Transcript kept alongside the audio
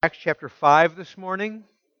Acts chapter 5 this morning.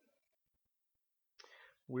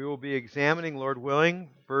 We will be examining, Lord willing,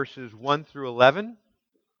 verses 1 through 11.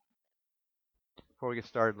 Before we get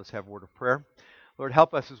started, let's have a word of prayer. Lord,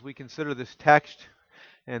 help us as we consider this text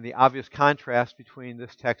and the obvious contrast between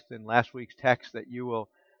this text and last week's text, that you will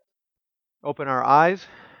open our eyes,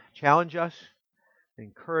 challenge us,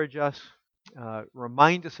 encourage us,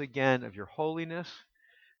 remind us again of your holiness,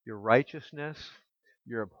 your righteousness,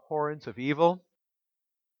 your abhorrence of evil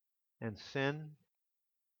and sin.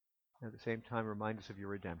 At the same time, remind us of your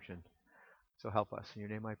redemption. So help us. In your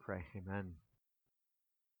name I pray. Amen.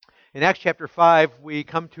 In Acts chapter 5, we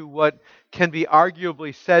come to what can be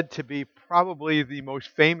arguably said to be probably the most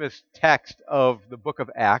famous text of the book of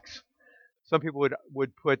Acts. Some people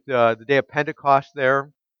would put the day of Pentecost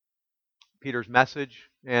there, Peter's message,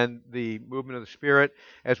 and the movement of the Spirit,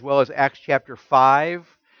 as well as Acts chapter 5.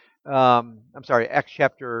 Acts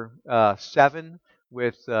chapter 7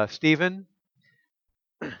 with Stephen.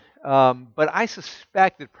 But I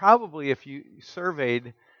suspect that probably if you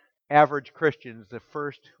surveyed average Christians,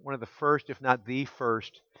 one of the first, if not the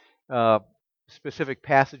first, specific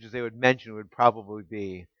passages they would mention would probably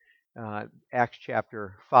be Acts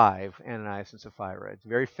chapter 5, Ananias and Sapphira. It's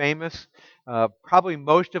very famous. Probably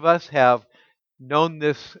most of us have known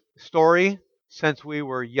this story since we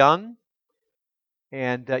were young.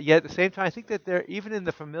 And yet at the same time, I think that even in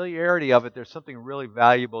the familiarity of it, there's something really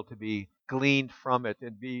valuable to be gleaned from it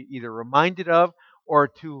and be either reminded of or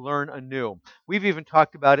to learn anew. We've even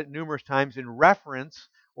talked about it numerous times in reference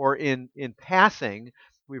or in passing.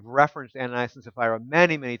 We've referenced Ananias and Sapphira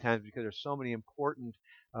many, many times because there's so many important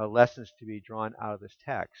lessons to be drawn out of this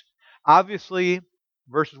text. Obviously,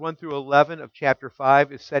 verses 1 through 11 of chapter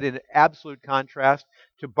 5 is set in absolute contrast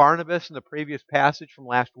to Barnabas in the previous passage from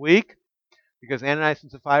last week, because Ananias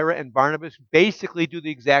and Sapphira and Barnabas basically do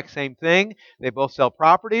the exact same thing. They both sell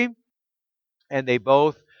property, and they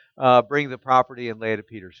both bring the property and lay it at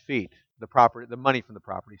Peter's feet. The money from the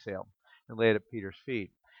property sale, and lay it at Peter's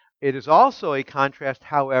feet. It is also a contrast,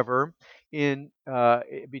 however,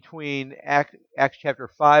 between Acts chapter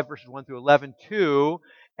 5, verses 1 through 11, to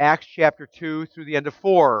Acts chapter 2 through the end of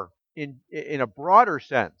 4, in a broader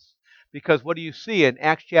sense. Because what do you see? In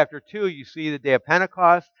Acts chapter 2, you see the day of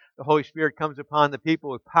Pentecost. The Holy Spirit comes upon the people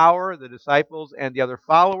with power, the disciples and the other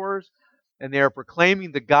followers, and they are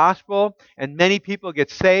proclaiming the gospel, and many people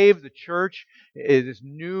get saved. The church is this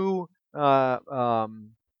new,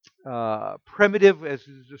 primitive, as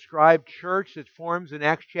is described, church that forms in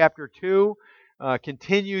Acts chapter 2,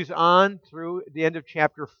 continues on through the end of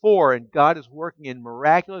chapter 4, and God is working in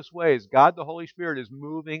miraculous ways. God, the Holy Spirit, is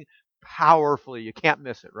moving powerfully. You can't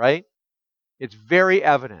miss it, right? It's very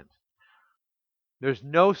evident. There's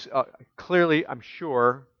no, clearly, I'm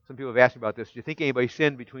sure, some people have asked me about this. Do you think anybody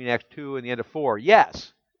sinned between Acts 2 and the end of 4?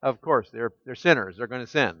 Yes, of course. They're sinners. They're going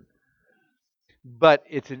to sin. But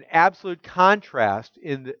it's an absolute contrast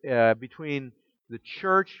between the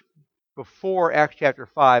church before Acts chapter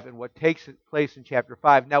 5 and what takes place in chapter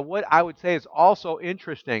 5. Now, what I would say is also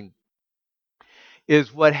interesting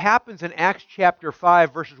is what happens in Acts chapter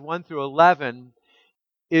 5, verses 1 through 11,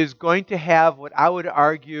 is going to have what I would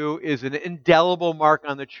argue is an indelible mark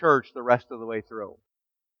on the church the rest of the way through.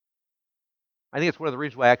 I think it's one of the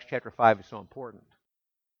reasons why Acts chapter 5 is so important.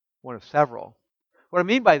 One of several. What I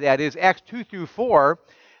mean by that is Acts 2 through 4,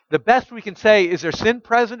 the best we can say, is there sin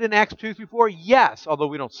present in Acts 2 through 4? Yes, although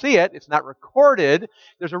we don't see it, it's not recorded.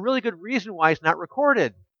 There's a really good reason why it's not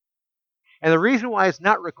recorded. And the reason why it's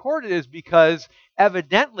not recorded is because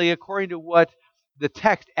evidently, according to what the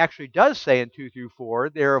text actually does say in 2 through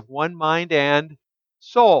 4, they're of one mind and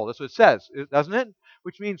soul. That's what it says, doesn't it?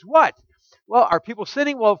 Which means what? Well, are people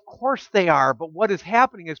sinning? Well, of course they are. But what is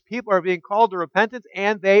happening is people are being called to repentance,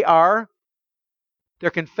 and they're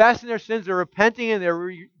confessing their sins, they're repenting, and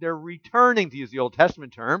they're returning, to use the Old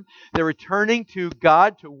Testament term. They're returning to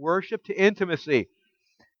God, to worship, to intimacy.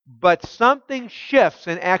 But something shifts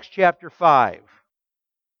in Acts chapter 5.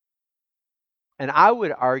 And I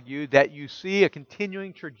would argue that you see a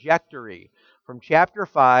continuing trajectory from chapter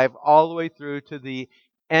 5 all the way through to the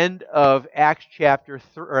end of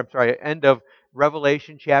end of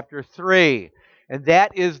Revelation chapter 3. And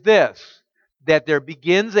that is this, that there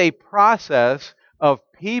begins a process of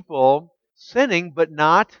people sinning but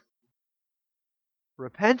not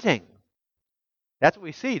repenting. That's what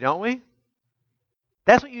we see, don't we?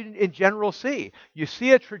 That's what you in general see. You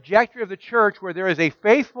see a trajectory of the church where there is a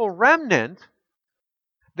faithful remnant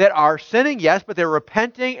that are sinning, yes, but they're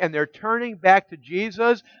repenting and they're turning back to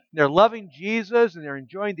Jesus. They're loving Jesus and they're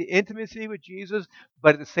enjoying the intimacy with Jesus,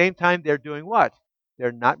 but at the same time, they're doing what?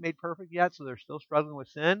 They're not made perfect yet, so they're still struggling with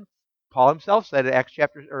sin. Paul himself said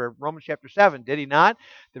in Romans chapter 7, did he not?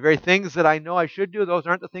 The very things that I know I should do, those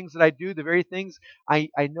aren't the things that I do. The very things I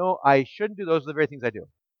know I shouldn't do, those are the very things I do. You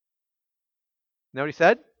know what he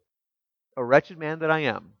said? A wretched man that I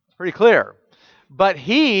am. It's pretty clear. But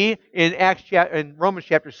he, in Romans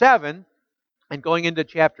chapter 7, and going into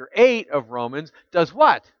chapter 8 of Romans, does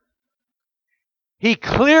what? He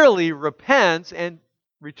clearly repents and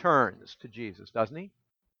returns to Jesus, doesn't he?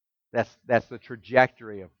 That's the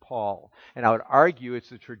trajectory of Paul. And I would argue it's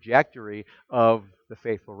the trajectory of the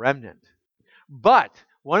faithful remnant. But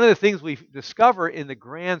one of the things we discover in the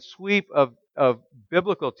grand sweep of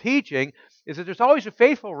biblical teaching is that there's always a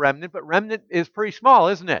faithful remnant, but remnant is pretty small,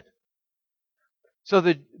 isn't it? So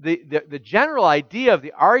the general idea of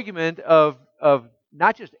the argument of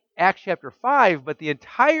not just Acts chapter 5, but the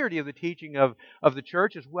entirety of the teaching of the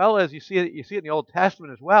church, as well as you see it in the Old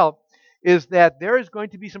Testament as well, is that there is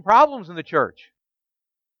going to be some problems in the church.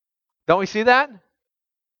 Don't we see that?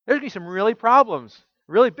 There's going to be some really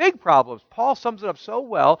big problems. Paul sums it up so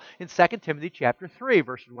well in 2 Timothy chapter 3,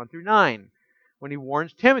 verses 1 through 9. When he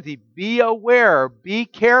warns Timothy, be aware, be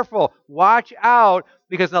careful, watch out,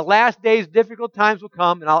 because in the last days difficult times will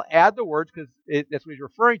come, and I'll add the words because that's what he's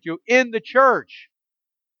referring to, in the church.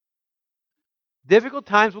 Difficult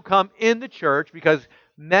times will come in the church because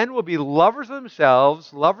men will be lovers of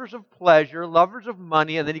themselves, lovers of pleasure, lovers of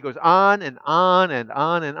money, and then he goes on and on and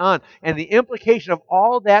on and on. And the implication of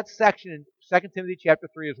all that section in 2 Timothy chapter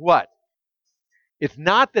 3 is what? It's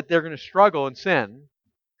not that they're going to struggle in sin.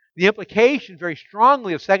 The implication very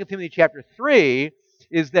strongly of 2 Timothy chapter 3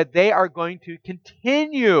 is that they are going to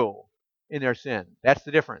continue in their sin. That's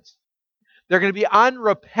the difference. They're going to be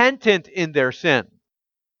unrepentant in their sin.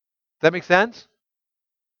 Does that make sense?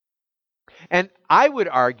 And I would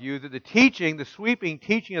argue that the sweeping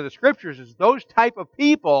teaching of the Scriptures is those type of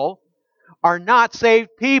people are not saved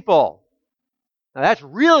people. Now that's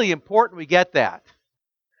really important we get that.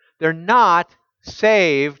 They're not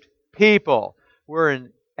saved people. We're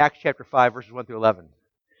in Acts chapter 5, verses 1 through 11.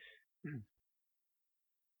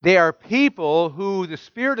 They are people who the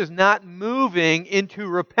Spirit is not moving into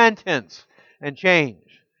repentance and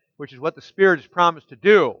change, which is what the Spirit is promised to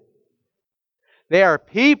do. They are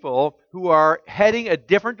people who are heading a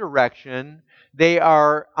different direction. They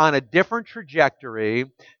are on a different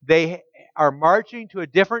trajectory. They are marching to a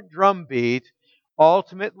different drumbeat.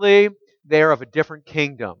 Ultimately, they are of a different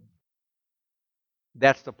kingdom.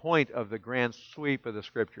 That's the point of the grand sweep of the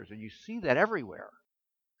Scriptures. And you see that everywhere,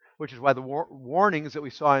 which is why the warnings that we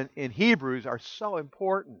saw in Hebrews are so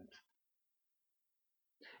important.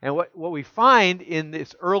 And what we find in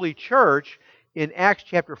this early church in Acts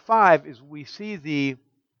chapter 5 is we see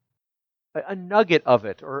a nugget of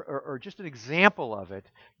it, or just an example of it,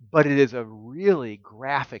 but it is a really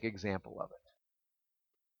graphic example of it.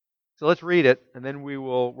 So let's read it, and then we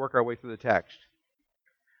will work our way through the text.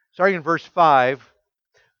 Starting in verse 5,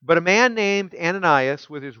 but a man named Ananias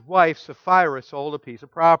with his wife Sapphira sold a piece of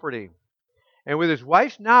property. And with his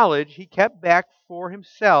wife's knowledge, he kept back for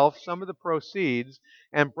himself some of the proceeds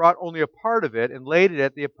and brought only a part of it and laid it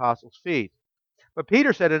at the apostles' feet. But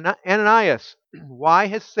Peter said, Ananias, why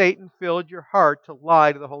has Satan filled your heart to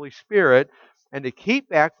lie to the Holy Spirit and to keep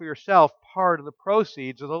back for yourself part of the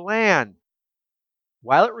proceeds of the land?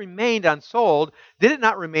 While it remained unsold, did it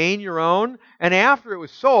not remain your own? And after it was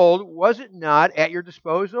sold, was it not at your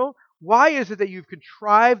disposal? Why is it that you've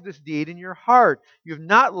contrived this deed in your heart? You have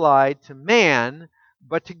not lied to man,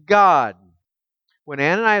 but to God. When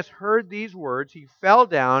Ananias heard these words, he fell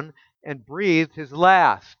down and breathed his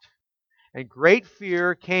last. And great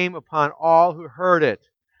fear came upon all who heard it.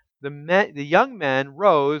 The young men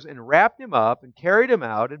rose and wrapped him up and carried him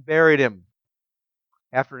out and buried him.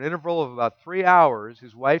 After an interval of about 3 hours,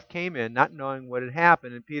 his wife came in, not knowing what had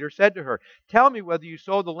happened, and Peter said to her, tell me whether you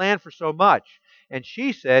sold the land for so much. And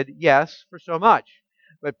she said, yes, for so much.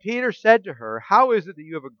 But Peter said to her, how is it that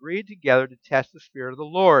you have agreed together to test the Spirit of the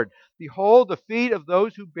Lord? Behold, the feet of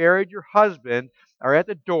those who buried your husband are at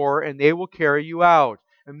the door, and they will carry you out.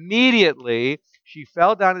 Immediately she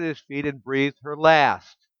fell down at his feet and breathed her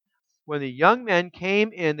last. When the young men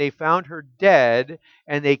came in, they found her dead,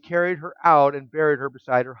 and they carried her out and buried her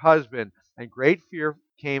beside her husband. And great fear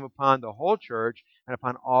came upon the whole church and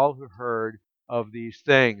upon all who heard of these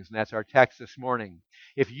things. And that's our text this morning.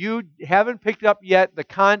 If you haven't picked up yet the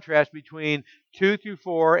contrast between 2 through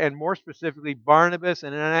 4, and more specifically Barnabas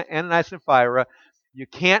and Ananias and Sapphira, you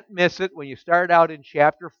can't miss it. When you start out in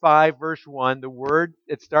chapter 5, verse 1, the word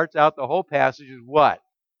that starts out the whole passage is what?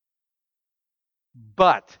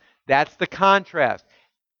 But. That's the contrast.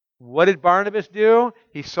 What did Barnabas do?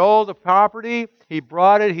 He sold the property, he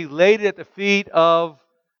brought it, he laid it at the feet of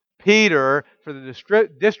Peter for the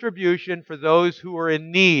distribution for those who were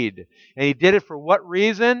in need. And he did it for what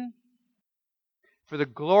reason? For the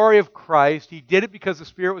glory of Christ. He did it because the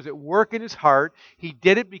Spirit was at work in his heart. He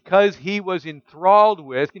did it because he was enthralled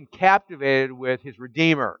with and captivated with his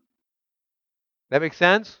Redeemer. That makes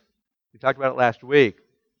sense? We talked about it last week.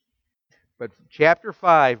 But chapter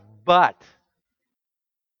 5, but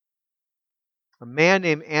a man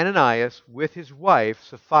named Ananias with his wife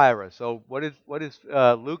Sapphira. So what does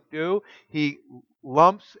Luke do? He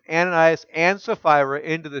lumps Ananias and Sapphira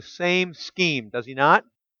into the same scheme, does he not?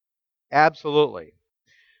 Absolutely.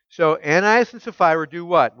 So Ananias and Sapphira do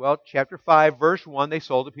what? Well, chapter 5, verse 1, they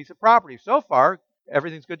sold a piece of property. So far,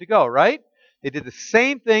 everything's good to go, right? They did the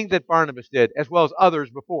same thing that Barnabas did, as well as others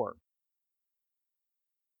before.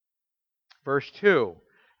 Verse 2,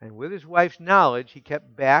 and with his wife's knowledge, he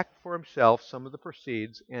kept back for himself some of the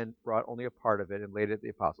proceeds and brought only a part of it and laid it at the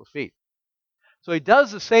apostles' feet. So he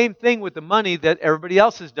does the same thing with the money that everybody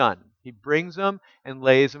else has done. He brings them and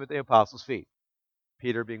lays them at the apostles' feet.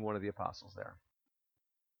 Peter being one of the apostles there.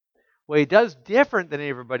 What he does different than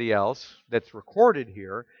everybody else that's recorded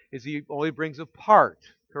here is he only brings a part,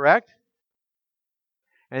 correct?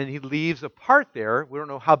 And he leaves a part there. We don't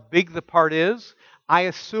know how big the part is. I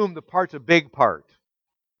assume the part's a big part.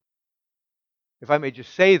 If I may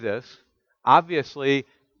just say this, obviously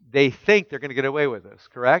they think they're going to get away with this,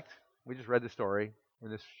 correct? We just read the story,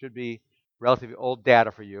 and this should be relatively old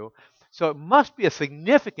data for you. So it must be a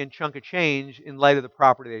significant chunk of change in light of the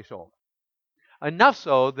property they sold. Enough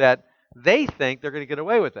so that they think they're going to get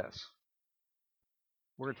away with this.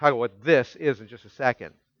 We're going to talk about what this is in just a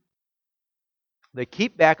second. They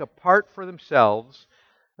keep back a part for themselves,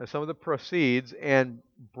 some of the proceeds, and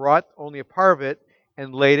brought only a part of it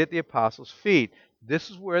and laid it at the apostles' feet. This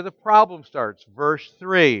is where the problem starts. Verse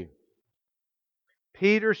 3.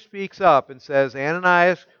 Peter speaks up and says,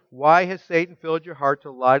 Ananias, why has Satan filled your heart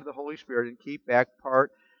to lie to the Holy Spirit and keep back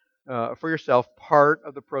part for yourself part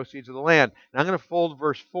of the proceeds of the land? And I'm going to fold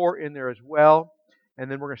verse 4 in there as well,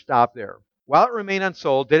 and then we're going to stop there. While it remained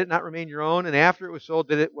unsold, did it not remain your own? And after it was sold,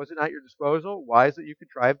 was it not your disposal? Why is it you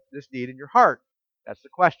contrived this deed in your heart? That's the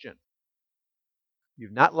question.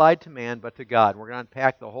 You've not lied to man, but to God. We're going to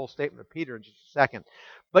unpack the whole statement of Peter in just a second.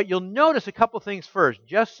 But you'll notice a couple things first,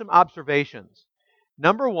 just some observations.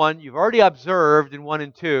 Number one, you've already observed in 1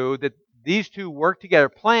 and 2 that these two work together,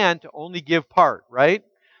 plan to only give part, right?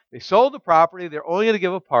 They sold the property, they're only going to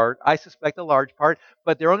give a part, I suspect a large part,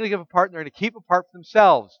 but they're only going to give a part and they're going to keep a part for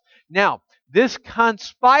themselves. Now, this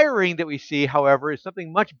conspiring that we see, however, is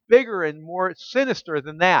something much bigger and more sinister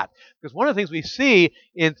than that. Because one of the things we see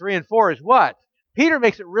in 3 and 4 is what? Peter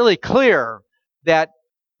makes it really clear that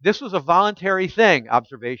this was a voluntary thing.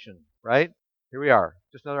 Observation, right? Here we are.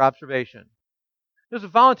 Just another observation. This was a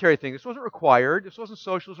voluntary thing. This wasn't required. This wasn't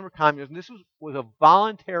socialism or communism. This was a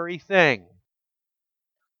voluntary thing.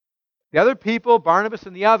 The other people, Barnabas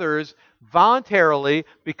and the others, voluntarily,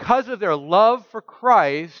 because of their love for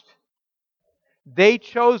Christ, they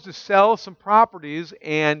chose to sell some properties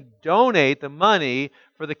and donate the money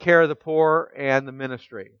for the care of the poor and the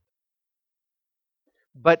ministry.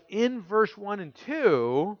 But in verse 1 and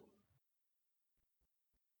 2,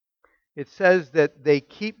 it says that they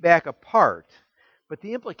keep back a part. But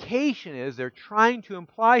the implication is they're trying to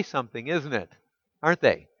imply something, isn't it? Aren't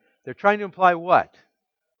they? They're trying to imply what?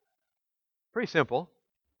 Pretty simple.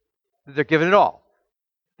 That they're giving it all.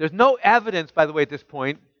 There's no evidence, by the way, at this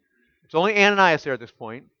point. It's only Ananias there at this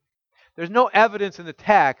point. There's no evidence in the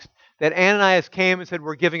text that Ananias came and said,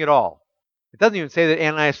 we're giving it all. It doesn't even say that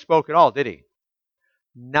Ananias spoke at all, did he?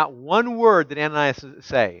 Not one word did Ananias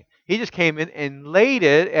say. He just came in and laid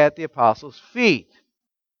it at the apostles' feet.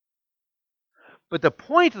 But the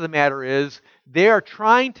point of the matter is, they are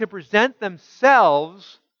trying to present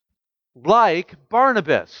themselves like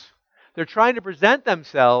Barnabas. They're trying to present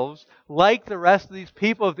themselves like the rest of these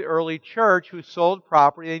people of the early church who sold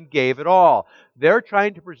property and gave it all. They're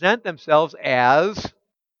trying to present themselves as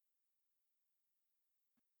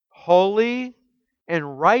holy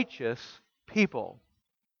and righteous people.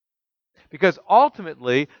 Because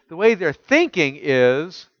ultimately, the way they're thinking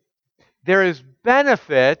is, there is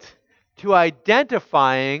benefit to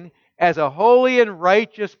identifying as a holy and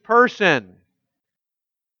righteous person.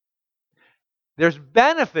 There's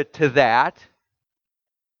benefit to that,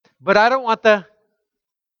 but I don't want the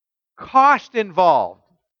cost involved.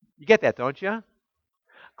 You get that, don't you?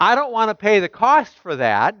 I don't want to pay the cost for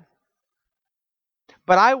that,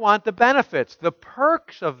 but I want the benefits, the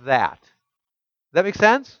perks of that. Does that make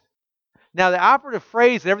sense? Now, the operative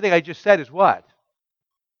phrase and everything I just said is what?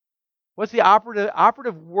 What's the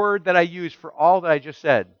operative word that I use for all that I just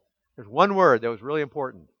said? There's one word that was really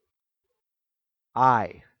important.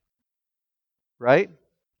 I. Right?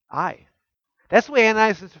 I. That's the way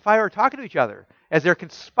Ananias and Sapphira are talking to each other. As they're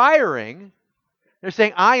conspiring, they're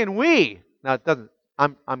saying I and we. Now it doesn't,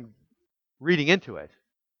 I'm reading into it.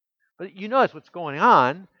 But you notice what's going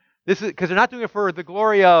on. This is because they're not doing it for the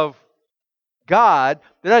glory of God.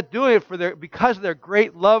 They're not doing it because of their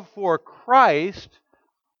great love for Christ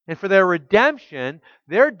and for their redemption.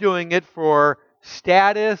 They're doing it for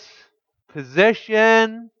status,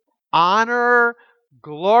 position, honor,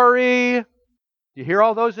 glory. Do you hear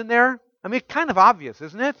all those in there? I mean, it's kind of obvious,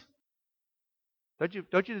 isn't it?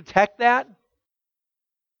 Don't you detect that?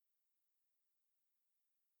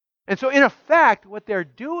 And so, in effect, what they're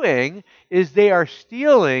doing is they are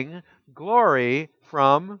stealing glory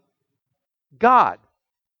from God.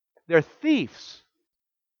 They're thieves.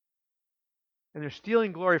 And they're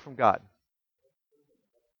stealing glory from God.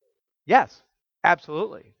 Yes,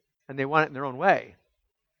 absolutely. And they want it in their own way.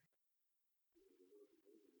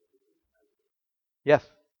 Yes.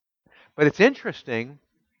 But it's interesting.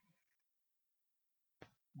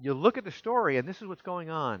 You look at the story, and this is what's going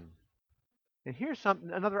on. And here's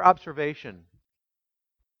another observation.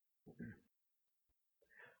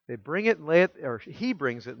 They bring it and lay it, or he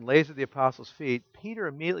brings it and lays it at the apostles' feet. Peter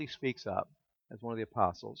immediately speaks up as one of the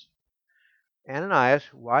apostles. Ananias,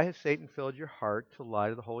 why has Satan filled your heart to lie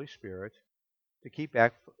to the Holy Spirit to keep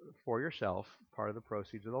back for yourself part of the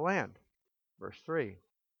proceeds of the land? Verse 3.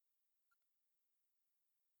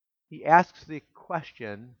 He asks the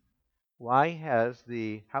question, why has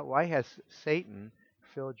Satan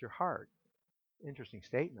filled your heart? Interesting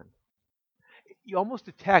statement. You almost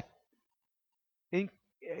detect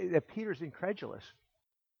that Peter's incredulous.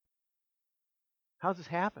 How's this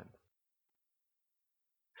happened?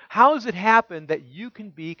 How has it happened that you can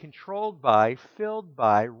be controlled by, filled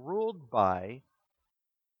by, ruled by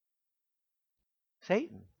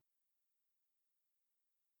Satan?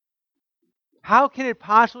 How can it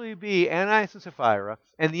possibly be Ananias and Sapphira?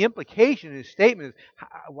 And the implication in his statement is,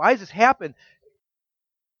 why has this happened?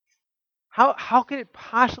 How can it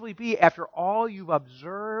possibly be after all you've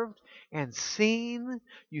observed and seen?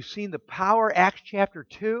 You've seen the power, Acts chapter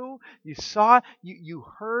 2. You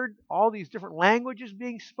heard all these different languages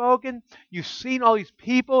being spoken. You've seen all these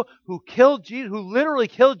people who killed Jesus, who literally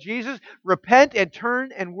killed Jesus, repent and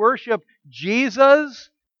turn and worship Jesus.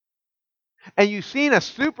 And you've seen a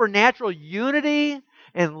supernatural unity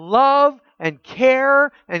and love and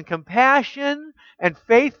care and compassion and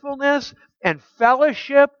faithfulness and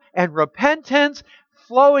fellowship and repentance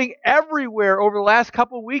flowing everywhere over the last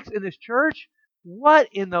couple of weeks in this church. What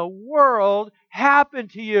in the world happened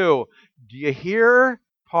to you? Do you hear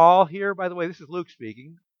Paul here? By the way, this is Luke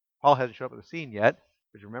speaking. Paul hasn't shown up at the scene yet.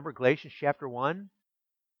 But you remember Galatians chapter 1?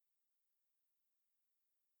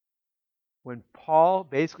 When Paul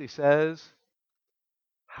basically says,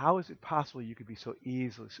 how is it possible it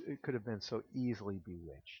could have been so easily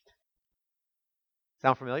bewitched?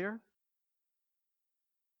 Sound familiar?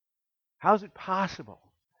 How is it possible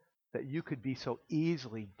that you could be so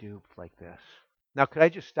easily duped like this? Now, could I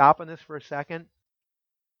just stop on this for a second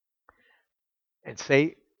and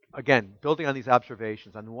say, again, building on these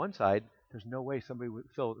observations, on the one side, there's no way somebody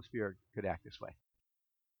filled with the Spirit could act this way.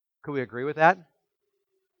 Could we agree with that?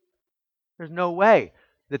 There's no way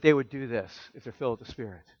that they would do this if they're filled with the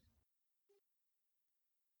Spirit.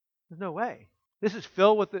 There's no way. This is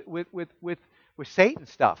filled with Satan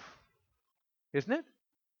stuff, isn't it?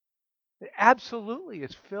 Absolutely,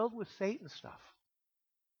 it's filled with Satan stuff.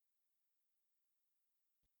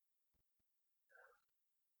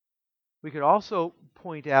 We could also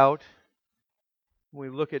point out,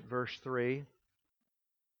 when we look at verse 3,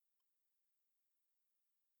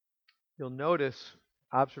 you'll notice,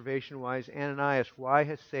 observation-wise, Ananias, why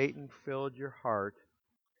has Satan filled your heart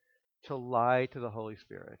to lie to the Holy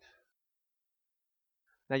Spirit?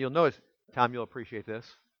 Now you'll notice, Tom, you'll appreciate this.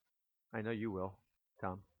 I know you will,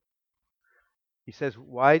 Tom. He says,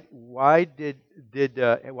 why has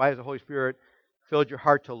the Holy Spirit filled your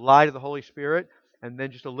heart to lie to the Holy Spirit? And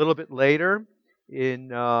then just a little bit later, in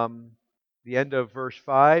the end of verse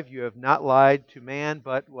 5, you have not lied to man,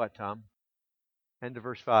 but what, Tom? End of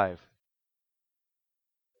verse 5.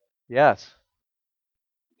 Yes.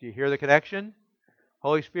 Do you hear the connection?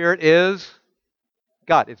 Holy Spirit is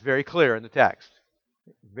God. It's very clear in the text.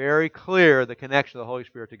 Very clear the connection of the Holy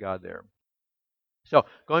Spirit to God there. So,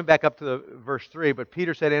 going back up to verse 3, but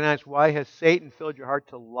Peter said, Ananias, why has Satan filled your heart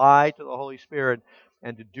to lie to the Holy Spirit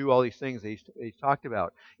and to do all these things that he's talked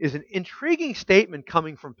about? Is an intriguing statement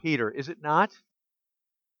coming from Peter, is it not?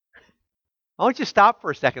 I want you to stop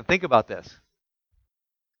for a second. Think about this.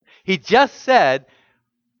 He just said,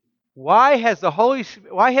 why has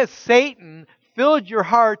Satan filled your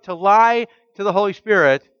heart to lie to the Holy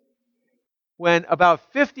Spirit when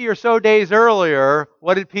about 50 or so days earlier,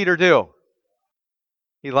 what did Peter do?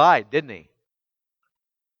 He lied, didn't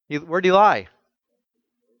he? Where'd he lie?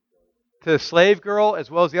 To the slave girl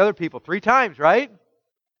as well as the other people. 3 times, right?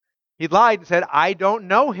 He lied and said, I don't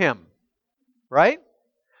know him. Right?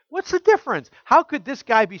 What's the difference? How could this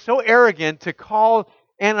guy be so arrogant to call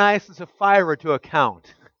Ananias and Sapphira to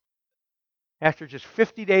account? After just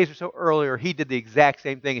 50 days or so earlier, he did the exact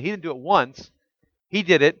same thing. And he didn't do it once. He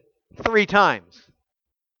did it 3 times.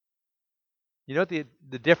 You know what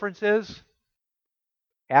the difference is?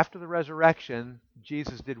 After the resurrection,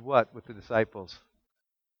 Jesus did what with the disciples?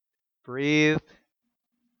 Breathed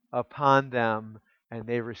upon them, and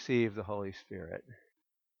they received the Holy Spirit.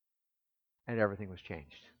 And everything was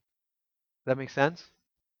changed. Does that make sense?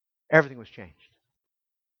 Everything was changed.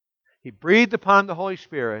 He breathed upon the Holy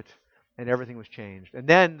Spirit, and everything was changed. And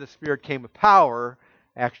then the Spirit came with power,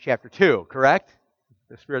 Acts chapter 2, correct?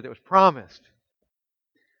 The Spirit that was promised.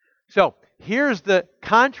 So, here's the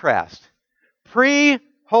contrast.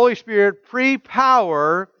 Pre-Holy Spirit,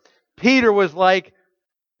 pre-power, Peter was like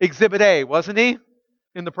Exhibit A, wasn't he?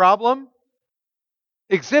 In the problem?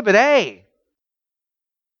 Exhibit A.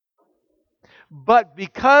 But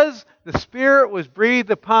because the Spirit was breathed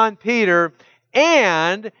upon Peter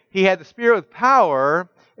and he had the Spirit with power,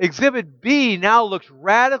 Exhibit B now looks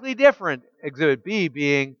radically different. Exhibit B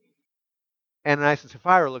being Ananias and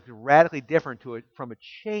Sapphira looks radically different from a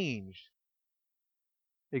changed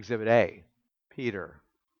Exhibit A, Peter.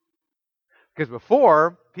 Because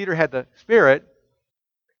before, Peter had the Spirit,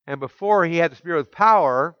 and before he had the Spirit with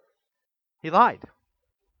power, he lied.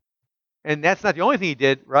 And that's not the only thing he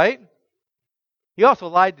did, right? He also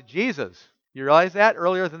lied to Jesus. You realize that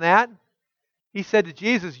earlier than that? He said to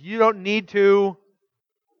Jesus, you don't need to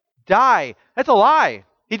die. That's a lie.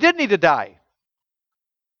 He did need to die.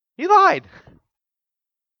 He lied.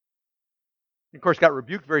 Of course, got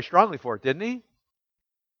rebuked very strongly for it, didn't he?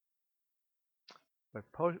 But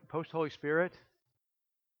post-Holy Spirit,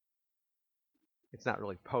 it's not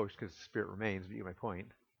really post because the Spirit remains, but you get my point.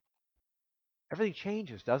 Everything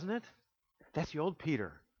changes, doesn't it? That's the old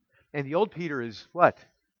Peter. And the old Peter is what?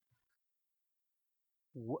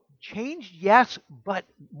 Changed, yes, but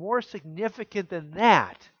more significant than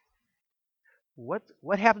that. What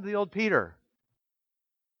happened to the old Peter?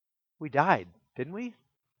 We died, didn't we?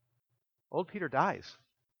 Old Peter dies.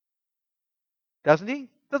 Doesn't he?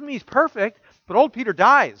 Doesn't mean he's perfect, but old Peter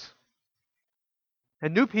dies.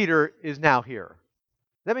 And new Peter is now here.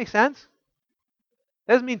 Does that make sense?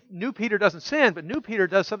 That doesn't mean new Peter doesn't sin, but new Peter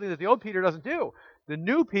does something that the old Peter doesn't do. The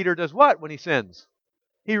new Peter does what when he sins?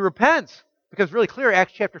 He repents. Because it's really clear,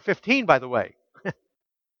 Acts chapter 15, by the way.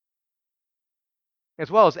 As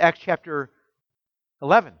well as Acts chapter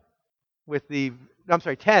 10, with the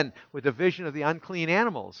vision of the unclean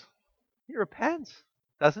animals. He repents,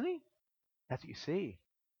 doesn't he? That's what you see.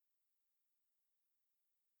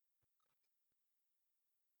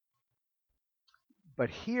 But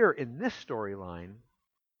here in this storyline,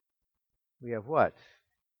 we have what?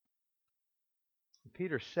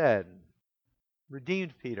 Peter said,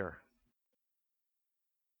 redeemed Peter.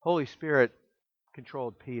 Holy Spirit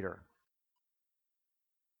controlled Peter.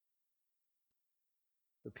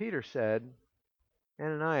 But Peter said,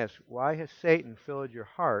 Ananias, why has Satan filled your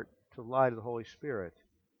heart to lie to the Holy Spirit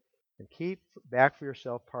and keep back for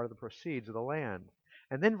yourself part of the proceeds of the land?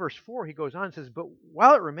 And then verse 4, he goes on and says, but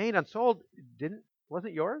while it remained unsold,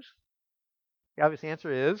 wasn't it yours? The obvious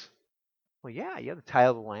answer is, well, yeah, you have the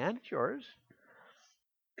title of the land, it's yours.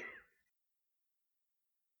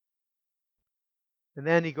 And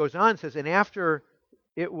then he goes on and says, and after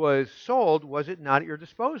it was sold, was it not at your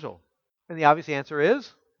disposal? And the obvious answer is,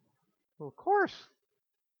 well, of course.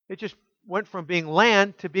 It just went from being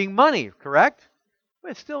land to being money, correct?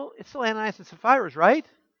 But it's still Ananias and Sapphira's, right?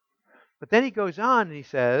 But then he goes on and he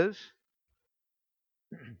says,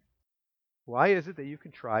 why is it that you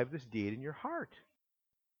contrived this deed in your heart?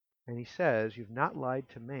 And he says, you've not lied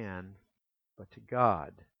to man, but to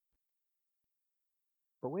God.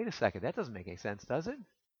 But wait a second, that doesn't make any sense, does it?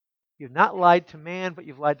 You've not lied to man, but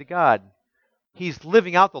you've lied to God. He's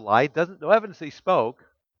living out the lie. No evidence that he spoke,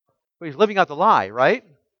 but he's living out the lie, right?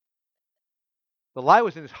 The lie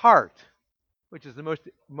was in his heart, which is the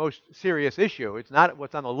most serious issue. It's not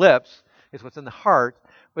what's on the lips, it's what's in the heart.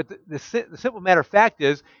 But the simple matter of fact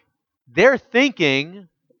is, they're thinking,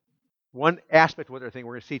 one aspect of what they're thinking,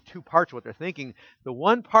 we're going to see 2 parts of what they're thinking. The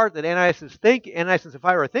one part that Ananias and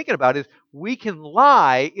Sapphira are thinking about is, we can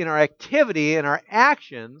lie in our activity and our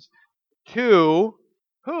actions to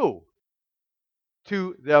who?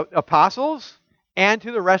 To the apostles and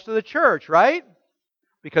to the rest of the church, right?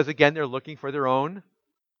 Because again, they're looking for their own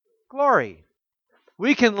glory.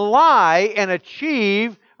 We can lie and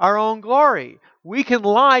achieve our own glory. We can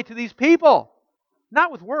lie to these people,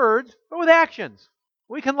 not with words, but with actions.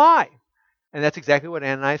 We can lie. And that's exactly what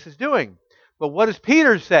Ananias is doing. But what does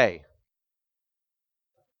Peter say?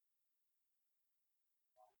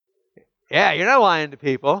 Yeah, you're not lying to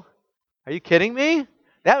people. Are you kidding me?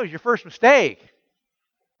 That was your first mistake.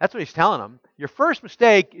 That's what he's telling them. Your first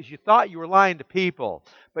mistake is you thought you were lying to people,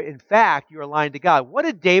 but in fact, you were lying to God. What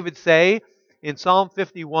did David say in Psalm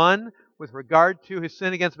 51 with regard to his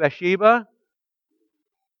sin against Bathsheba?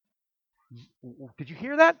 Did you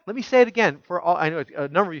hear that? Let me say it again. For all I know, a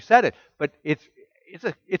number of you said it, but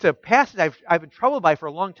it's a passage I've been troubled by for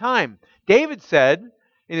a long time. David said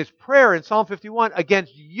in his prayer in Psalm 51,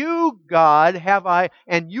 "Against you, God, have I,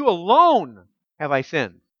 and you alone have I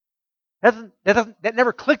sinned." That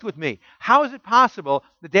never clicked with me. How is it possible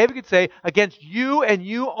that David could say, "Against you and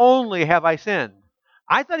you only have I sinned"?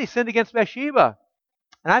 I thought he sinned against Bathsheba,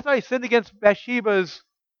 and I thought he sinned against Bathsheba's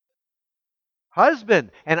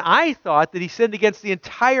husband, and I thought that he sinned against the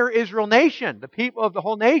entire Israel nation, the people of the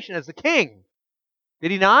whole nation, as the king.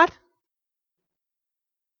 Did he not?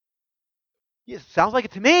 It sounds like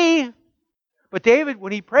it to me. But David,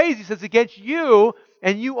 when he prays, he says, "Against you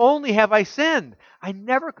and you only have I sinned." I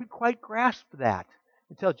never could quite grasp that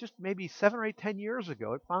until just maybe 7 or 8, 10 years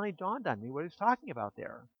ago. It finally dawned on me what he's talking about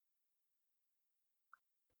there.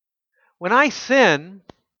 When I sin,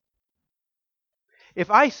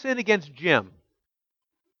 if I sin against Jim,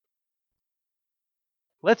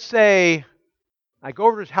 let's say I go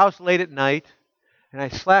over to his house late at night and I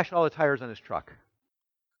slash all the tires on his truck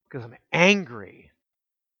because I'm angry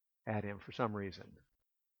at him for some reason.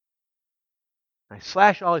 I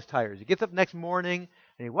slash all his tires. He gets up next morning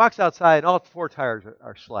and he walks outside and all 4 tires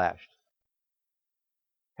are slashed.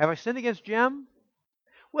 Have I sinned against Jim?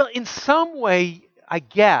 Well, in some way, I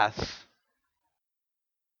guess,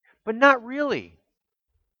 but not really.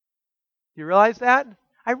 Do you realize that?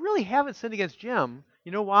 I really haven't sinned against Jim.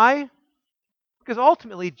 You know why? Because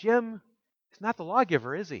ultimately, Jim is not the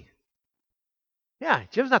lawgiver, is he? Yeah,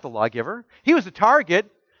 Jim's not the lawgiver. He was the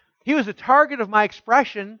target. He was the target of my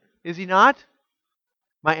expression, is he not?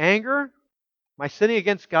 My anger, my sinning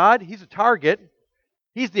against God, he's a target.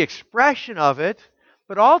 He's the expression of it.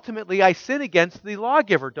 But ultimately, I sin against the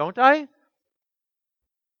lawgiver, don't I?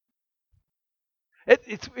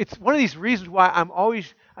 It's one of these reasons why I'm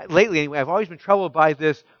always, lately anyway, I've always been troubled by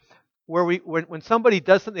this, where when somebody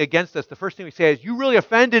does something against us, the first thing we say is, "You really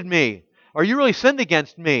offended me," or "You really sinned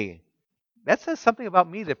against me." That says something about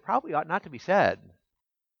me that probably ought not to be said.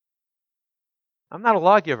 I'm not a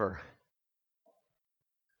lawgiver.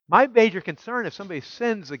 My major concern, if somebody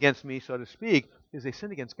sins against me, so to speak, is they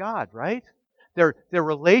sin against God, right? Their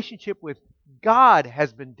relationship with God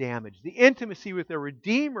has been damaged. The intimacy with their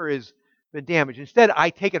Redeemer has been damaged. Instead, I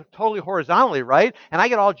take it totally horizontally, right? And I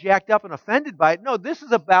get all jacked up and offended by it. No, this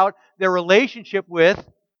is about their relationship with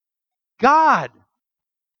God.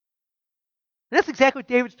 And that's exactly what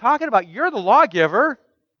David's talking about. You're the lawgiver.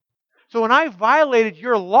 So when I violated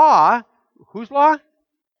your law, whose law?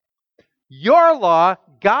 Your law,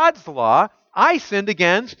 God's law, I sinned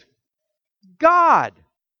against God.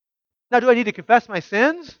 Now, do I need to confess my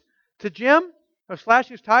sins to Jim of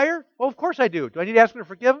slashing his tire? Well, of course I do. Do I need to ask him to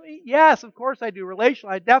forgive me? Yes, of course I do.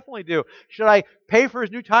 Relational, I definitely do. Should I pay for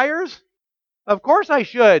his new tires? Of course I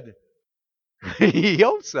should. He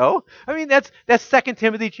hopes so. I mean, that's 2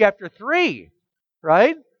 Timothy chapter 3,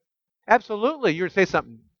 right? Absolutely. You're going to say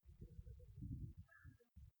something.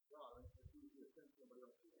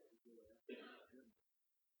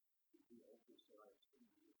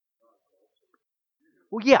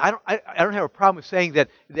 Well, yeah, I don't have a problem with saying that.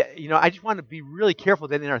 I just want to be really careful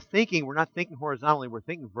that in our thinking, we're not thinking horizontally, we're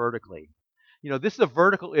thinking vertically. This is a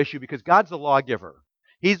vertical issue because God's the lawgiver.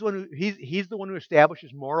 He's the one he's the one who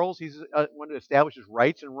establishes morals. He's the one who establishes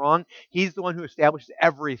rights and wrong. He's the one who establishes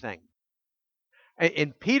everything.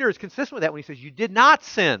 And Peter is consistent with that when he says, "You did not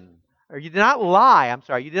sin," or "You did not lie." I'm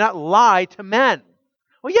sorry, "You did not lie to men."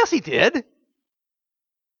 Well, yes, he did.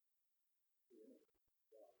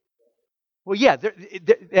 Well, yeah,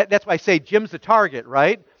 that's why I say Jim's the target,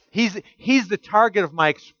 right? He's the target of my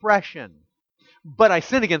expression, but I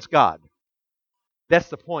sin against God. That's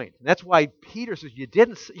the point. And that's why Peter says you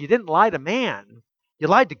didn't lie to man, you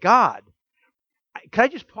lied to God. Can I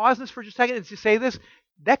just pause this for just a second and just say this?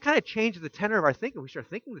 That kind of changes the tenor of our thinking. We start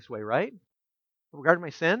thinking this way, right? Regarding my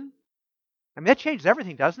sin. I mean, that changes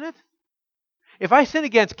everything, doesn't it? If I sin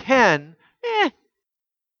against Ken,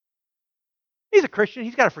 he's a Christian.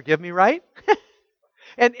 He's got to forgive me, right?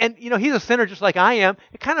 And he's a sinner just like I am.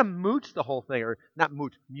 It kind of moots the whole thing, or not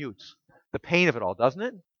mutes the pain of it all, doesn't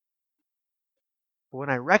it? But when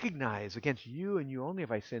I recognize against you and you only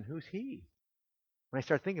have I sinned, who's he? When I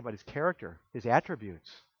start thinking about his character, his attributes,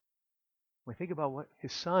 when I think about what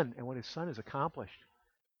his son and what his son has accomplished,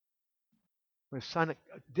 what his son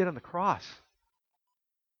did on the cross,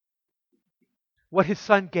 what his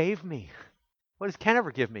son gave me, what does Ken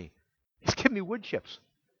ever give me? He's given me wood chips.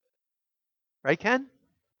 Right, Ken?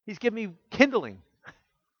 He's given me kindling.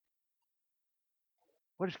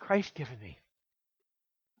 What has Christ given me?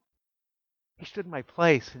 He stood in my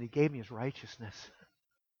place and he gave me his righteousness.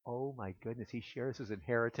 Oh my goodness, he shares his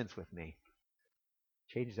inheritance with me.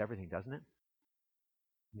 Changes everything, doesn't it?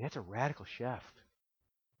 And that's a radical shift.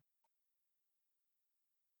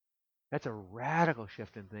 That's a radical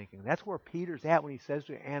shift in thinking. That's where Peter's at when he says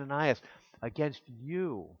to Ananias, against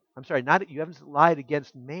you. I'm sorry, not you haven't lied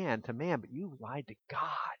against man to man, but you lied to God.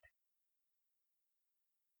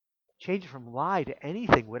 Change it from lie to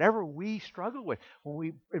anything, whatever we struggle with. When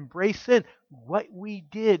we embrace sin, what we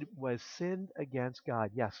did was sinned against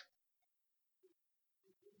God. Yes.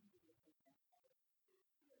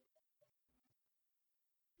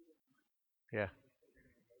 Yeah.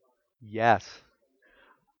 Yes.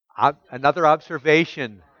 Another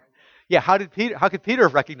observation. Yeah, how could Peter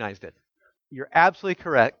have recognized it? You're absolutely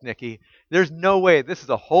correct, Nikki. There's no way. This is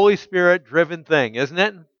a Holy Spirit driven thing, isn't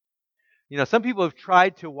it? Some people have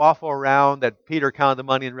tried to waffle around that Peter counted the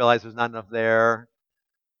money and realized there's not enough there.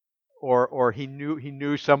 Or he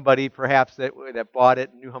knew somebody perhaps that bought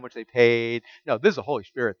it and knew how much they paid. No, this is a Holy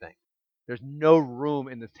Spirit thing. There's no room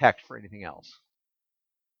in the text for anything else.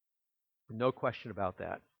 No question about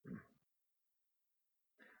that.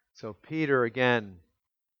 So Peter, again,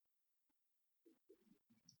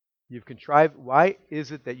 why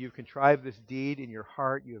is it that you've contrived this deed in your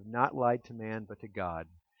heart? You have not lied to man, but to God.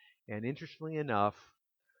 And interestingly enough,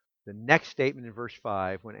 the next statement in verse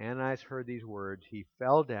 5, when Ananias heard these words, he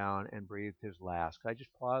fell down and breathed his last. Could I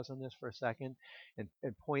just pause on this for a second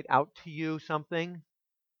and point out to you something?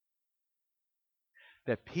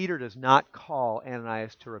 That Peter does not call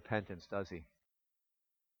Ananias to repentance, does he?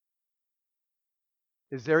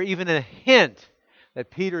 Is there even a hint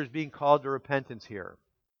that Peter is being called to repentance here?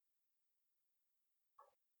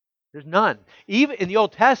 There's none. Even in the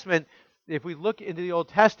Old Testament, if we look into the Old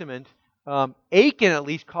Testament, Achan at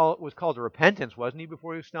least was called to repentance, wasn't he,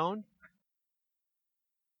 before he was stoned?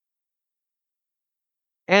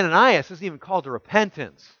 Ananias isn't even called to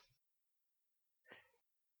repentance.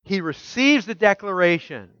 He receives the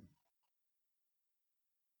declaration.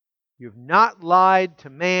 You've not lied to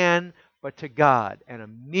man, but to God. And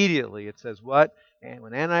immediately it says what? And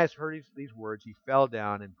when Ananias heard these words, he fell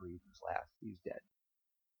down and breathed his last. He's dead.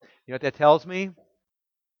 You know what that tells me?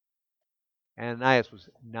 Ananias was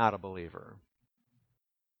not a believer.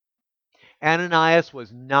 Ananias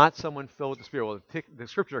was not someone filled with the Spirit. Well, the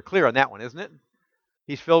scriptures are clear on that one, isn't it?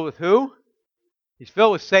 He's filled with who? He's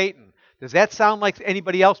filled with Satan. Does that sound like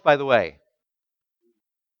anybody else, by the way?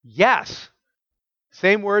 Yes.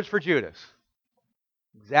 Same words for Judas.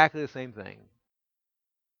 Exactly the same thing.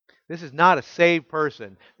 This is not a saved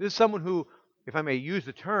person. This is someone who, if I may use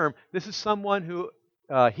the term, this is someone who,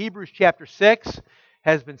 Hebrews chapter 6,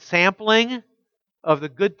 has been sampling of the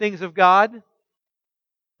good things of God.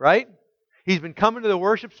 Right? He's been coming to the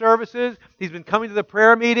worship services. He's been coming to the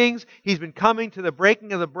prayer meetings. He's been coming to the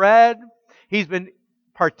breaking of the bread. He's been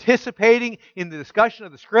participating in the discussion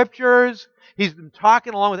of the scriptures. He's been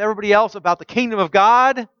talking along with everybody else about the kingdom of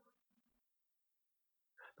God.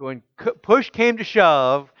 But when push came to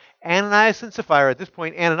shove, Ananias and Sapphira, at this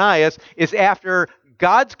point Ananias, is after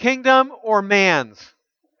God's kingdom or man's.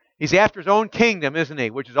 He's after his own kingdom, isn't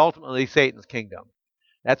he? Which is ultimately Satan's kingdom.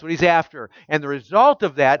 That's what he's after. And the result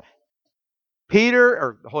of that, Peter,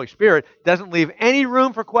 or the Holy Spirit, doesn't leave any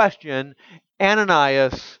room for question.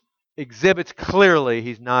 Ananias exhibits clearly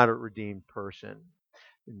he's not a redeemed person.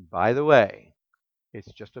 And by the way,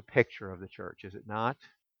 it's just a picture of the church, is it not?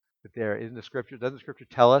 But there isn't the scripture. Doesn't the scripture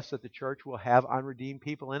tell us that the church will have unredeemed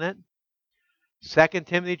people in it? 2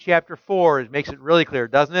 Timothy chapter 4 makes it really clear,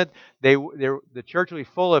 doesn't it? The church will be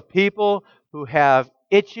full of people who have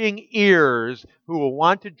itching ears, who will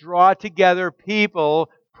want to draw together people,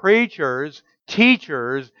 preachers,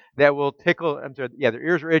 teachers that will tickle. Their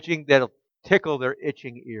ears are itching. That'll tickle their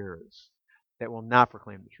itching ears. That will not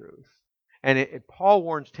proclaim the truth. And Paul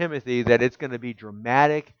warns Timothy that it's going to be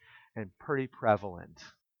dramatic and pretty prevalent.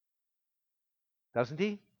 Doesn't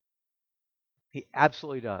he? He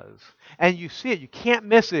absolutely does. And you see it. You can't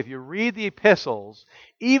miss it. If you read the epistles,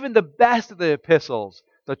 even the best of the epistles,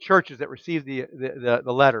 the churches that receive the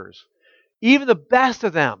letters, Even the best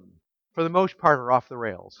of them, for the most part, are off the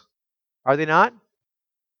rails. Are they not?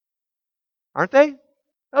 Aren't they?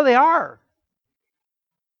 No, they are.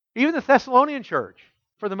 Even the Thessalonian church,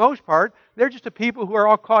 for the most part, they're just a people who are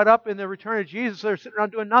all caught up in the return of Jesus, so they're sitting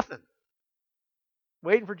around doing nothing,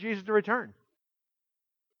 waiting for Jesus to return.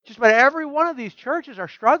 Just about every one of these churches are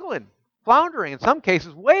struggling, floundering, in some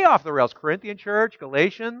cases way off the rails. Corinthian church,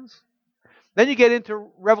 Galatians. Then you get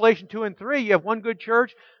into Revelation 2 and 3, you have one good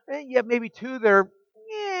church, and you have maybe two that are,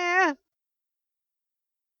 yeah.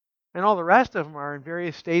 And all the rest of them are in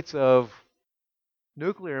various states of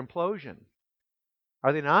nuclear implosion.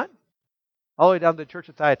 Are they not? All the way down to the church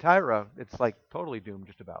of Thyatira, it's like totally doomed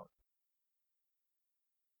just about.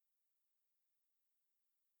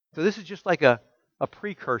 So this is just like a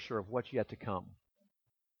precursor of what's yet to come.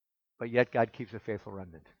 But yet God keeps a faithful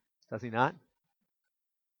remnant. Does he not?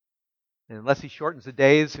 And unless he shortens the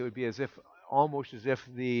days, it would be almost as if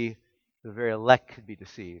the very elect could be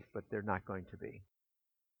deceived, but they're not going to be.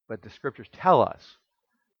 But the scriptures tell us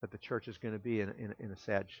that the church is going to be in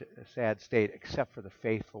a sad state, except for the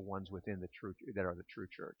faithful ones within that are the true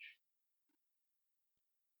church.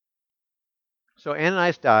 So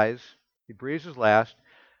Ananias dies. He breathes his last.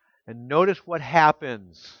 And notice what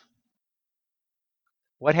happens.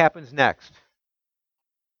 What happens next?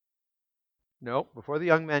 Nope, before the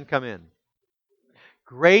young men come in.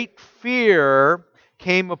 Great fear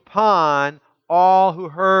came upon all who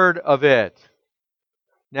heard of it.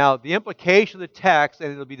 Now, the implication of the text,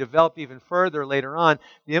 and it'll be developed even further later on,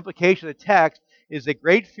 the implication of the text is that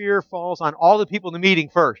great fear falls on all the people in the meeting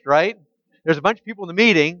first, right? There's a bunch of people in the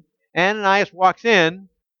meeting. Ananias walks in.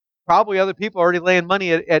 Probably other people are already laying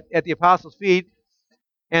money at the apostles' feet.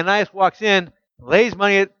 Ananias walks in, lays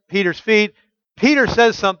money at Peter's feet. Peter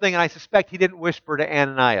says something, and I suspect he didn't whisper to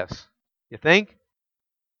Ananias. You think?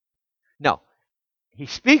 No. He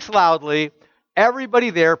speaks loudly.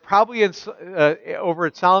 Everybody there, probably over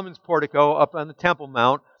at Solomon's portico up on the Temple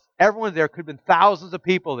Mount, everyone there, could have been thousands of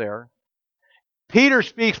people there. Peter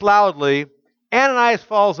speaks loudly. Ananias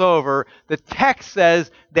falls over. The text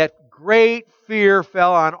says that great fear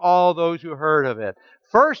fell on all those who heard of it.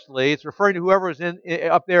 Firstly, it's referring to whoever was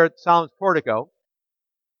up there at Solomon's portico,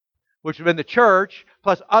 which would have been the church,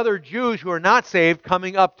 plus other Jews who are not saved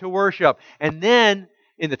coming up to worship. And then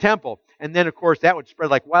in the temple. And then, of course, that would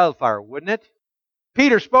spread like wildfire, wouldn't it?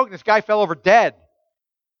 Peter spoke, and this guy fell over dead.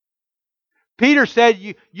 Peter said,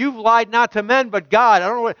 you've lied not to men, but God. I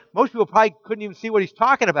don't know what, most people probably couldn't even see what he's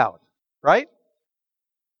talking about, right?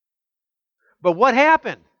 But what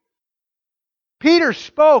happened? Peter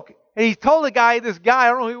spoke, and he told this guy, I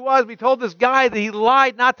don't know who he was, but he told this guy that he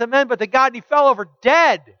lied not to men, but to God, and he fell over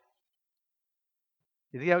dead.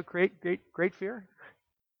 Did he have great fear?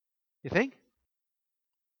 You think?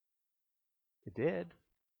 It did.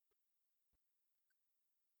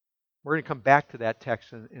 We're going to come back to that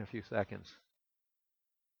text in a few seconds.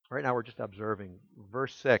 Right now we're just observing.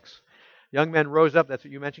 Verse 6. Young men rose up. That's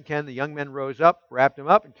what you mentioned, Ken. The young men rose up, wrapped him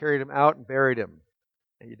up, and carried him out and buried him.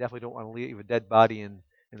 And you definitely don't want to leave a dead body in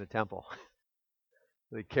the temple.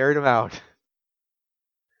 So they carried him out.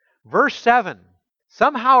 Verse 7.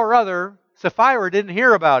 Somehow or other, Sapphira didn't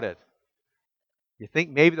hear about it. You think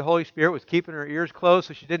maybe the Holy Spirit was keeping her ears closed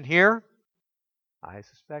so she didn't hear? I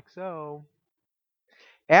suspect so.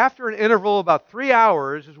 After an interval of about 3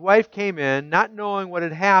 hours, his wife came in, not knowing what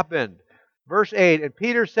had happened. Verse 8, and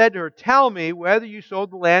Peter said to her, tell me whether you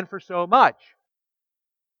sold the land for so much.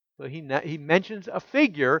 So he mentions a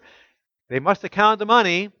figure. They must have counted the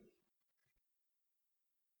money.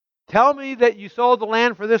 Tell me that you sold the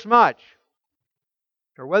land for this much.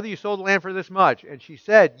 Or whether you sold the land for this much. And she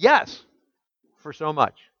said, yes, for so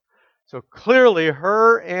much. So clearly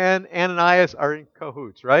her and Ananias are in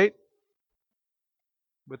cahoots, right?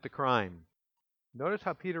 With the crime. Notice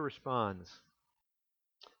how Peter responds.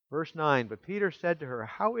 Verse 9, but Peter said to her,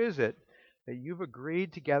 how is it that you've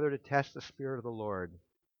agreed together to test the Spirit of the Lord?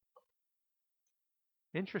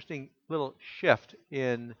 Interesting little shift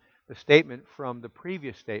in the statement from the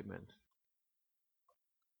previous statement.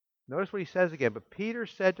 Notice what he says again. But Peter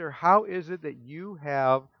said to her, how is it that you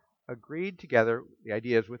have agreed together, the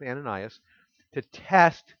idea is with Ananias, to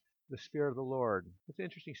test the Spirit of the Lord? It's an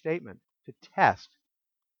interesting statement. To test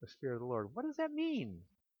the Spirit of the Lord. What does that mean?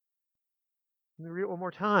 Let me read it one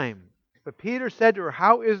more time. But Peter said to her,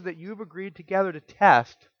 how is it that you've agreed together to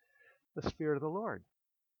test the Spirit of the Lord?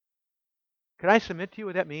 Can I submit to you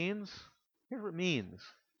what that means? Here's what it means.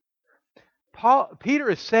 Peter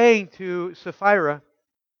is saying to Sapphira,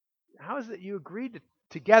 how is it that you agreed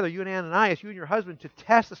together, you and Ananias, you and your husband, to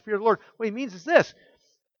test the Spirit of the Lord? What he means is this.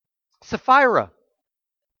 Sapphira,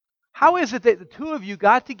 how is it that the two of you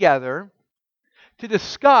got together to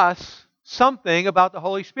discuss something about the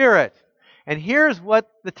Holy Spirit. And here's what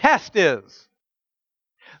the test is.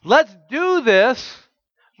 Let's do this.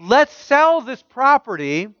 Let's sell this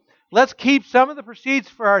property. Let's keep some of the proceeds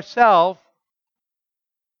for ourselves.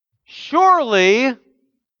 Surely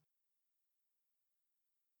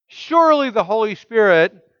the Holy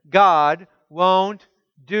Spirit, God, won't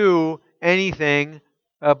do anything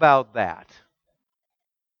about that.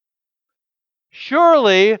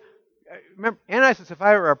 Surely, remember, Ananias and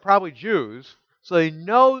Sapphira are probably Jews, so they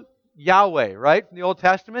know Yahweh, right, from the Old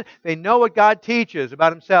Testament. They know what God teaches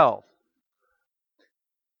about Himself.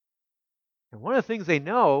 And one of the things they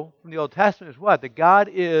know from the Old Testament is what? That God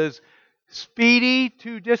is speedy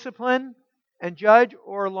to discipline and judge,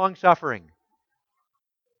 or long-suffering?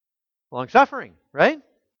 Long-suffering, right?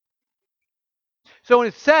 So when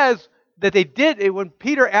it says that they did, when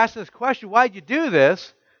Peter asked this question, why did you do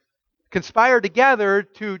this? Conspire together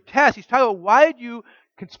to test. He's talking about why did you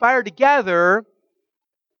conspire together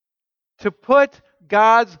to put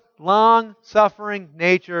God's long-suffering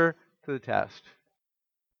nature to the test?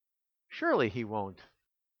 Surely He won't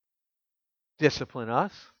discipline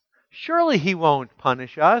us. Surely He won't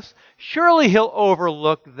punish us. Surely He'll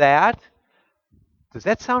overlook that. Does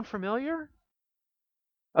that sound familiar?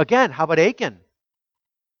 Again, how about Achan?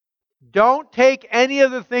 Don't take any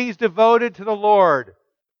of the things devoted to the Lord.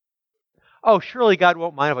 Oh, surely God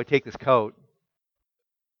won't mind if I take this coat.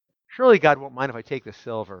 Surely God won't mind if I take this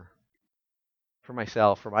silver for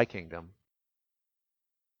myself, for my kingdom.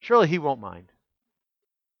 Surely He won't mind.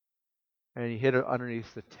 And he hid it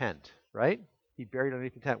underneath the tent, right? He buried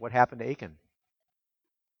underneath the tent. What happened to Achan?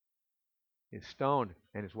 He was stoned,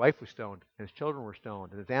 and his wife was stoned, and his children were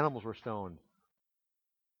stoned, and his animals were stoned.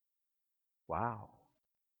 Wow.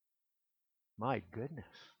 My goodness.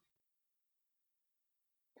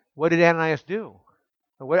 What did Ananias do?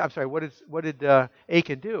 What did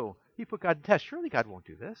Achan do? He put God to test. Surely God won't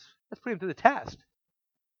do this. Let's put him to the test.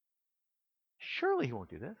 Surely He won't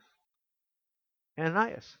do this.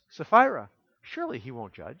 Ananias, Sapphira, surely He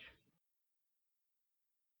won't judge.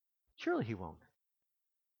 Surely He won't.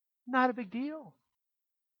 Not a big deal.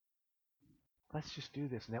 Let's just do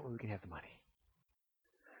this, and that way we can have the money.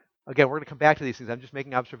 Again, we're going to come back to these things. I'm just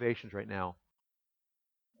making observations right now.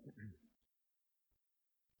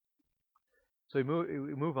 So we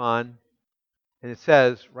move on, and it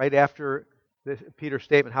says, right after Peter's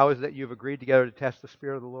statement, how is it that you have agreed together to test the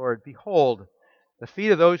Spirit of the Lord? Behold, the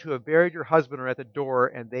feet of those who have buried your husband are at the door,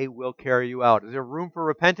 and they will carry you out. Is there room for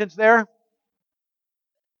repentance there?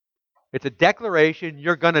 It's a declaration,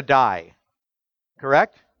 you're going to die.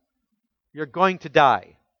 Correct? You're going to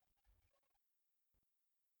die.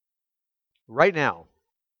 Right now.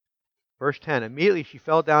 Verse 10, immediately she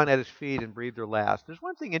fell down at his feet and breathed her last. There's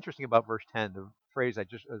one thing interesting about verse 10, the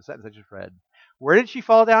sentence I just read. Where did she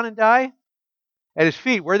fall down and die? At his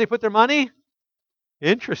feet. Where did they put their money?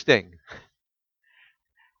 Interesting.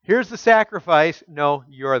 Here's the sacrifice. No,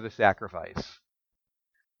 you're the sacrifice.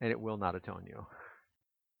 And it will not atone you.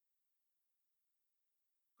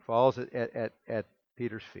 Falls at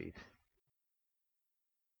Peter's feet.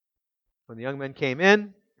 When the young men came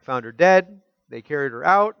in, found her dead, they carried her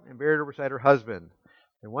out and buried her beside her husband.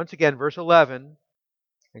 And once again, verse 11,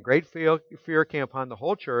 and great fear came upon the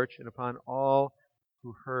whole church and upon all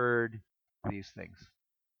who heard these things.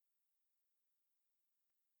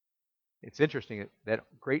 It's interesting that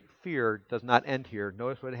great fear does not end here.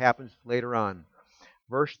 Notice what happens later on.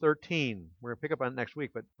 Verse 13, we're going to pick up on it next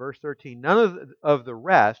week, but verse 13, none of the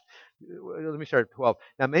rest, let me start at 12.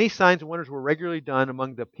 Now many signs and wonders were regularly done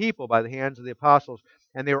among the people by the hands of the apostles,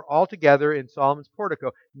 and they were all together in Solomon's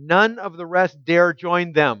portico. None of the rest dare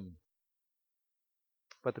join them,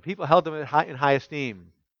 but the people held them in high esteem.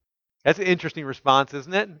 That's an interesting response,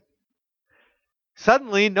 isn't it?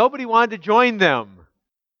 Suddenly, nobody wanted to join them.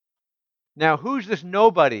 Now, who's this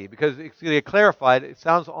nobody? Because it's going to get clarified. It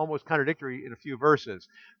sounds almost contradictory in a few verses.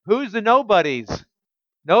 Who's the nobodies?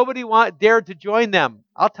 Nobody dared to join them.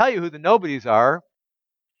 I'll tell you who the nobodies are.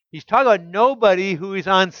 He's talking about nobody who is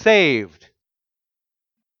unsaved.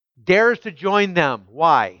 Dares to join them.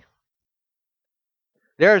 Why?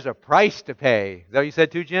 There's a price to pay. Is that what you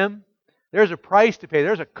said too, Jim? There's a price to pay.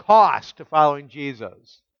 There's a cost to following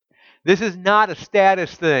Jesus. This is not a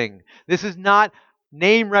status thing. This is not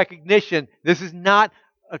name recognition. This is not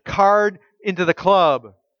a card into the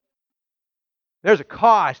club. There's a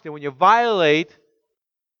cost, and when you violate,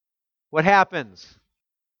 what happens?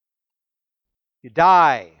 You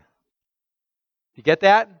die. You get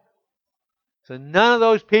that? So none of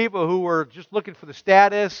those people who were just looking for the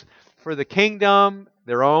status, for the kingdom,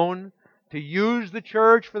 their own, to use the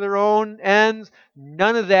church for their own ends,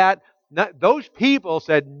 none of that Those people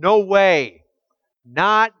said, no way,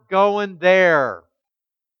 not going there.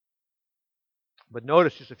 But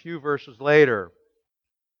notice just a few verses later.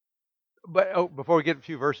 But before we get a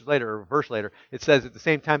few verses later, or a verse later, it says at the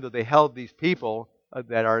same time that they held these people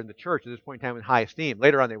that are in the church at this point in time in high esteem.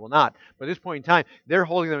 Later on they will not. But at this point in time, they're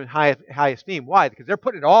holding them in high esteem. Why? Because they're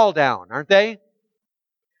putting it all down, aren't they?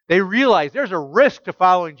 They realize there's a risk to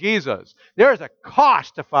following Jesus. There's a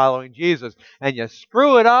cost to following Jesus. And you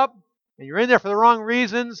screw it up, and you're in there for the wrong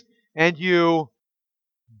reasons, and you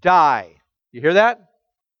die. You hear that?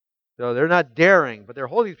 So they're not daring, but they're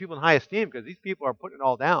holding these people in high esteem because these people are putting it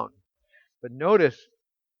all down. But notice,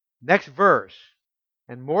 next verse,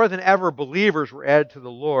 and more than ever believers were added to the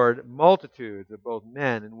Lord, multitudes of both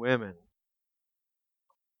men and women.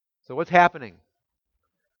 So what's happening?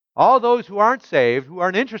 All those who aren't saved, who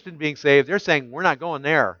aren't interested in being saved, they're saying, we're not going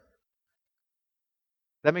there.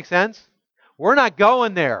 Does that make sense? We're not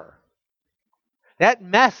going there. That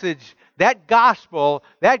message, that gospel,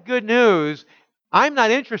 that good news, I'm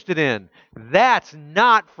not interested in. That's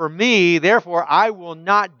not for me. Therefore, I will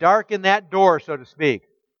not darken that door, so to speak.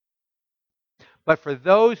 But for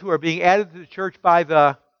those who are being added to the church by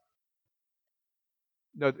the,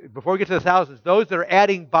 no, before we get to the thousands, those that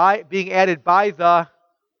are being added by the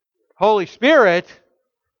Holy Spirit,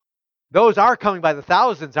 those are coming by the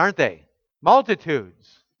thousands, aren't they?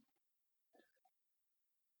 Multitudes.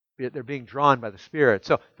 They're being drawn by the Spirit.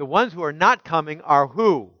 So the ones who are not coming are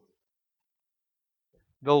who?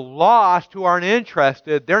 The lost who aren't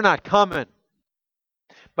interested, they're not coming.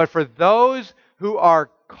 But for those who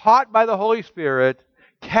are caught by the Holy Spirit,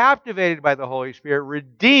 captivated by the Holy Spirit,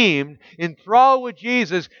 redeemed, enthralled with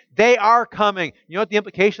Jesus, they are coming. You know what the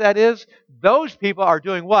implication of that is? Those people are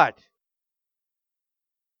doing what?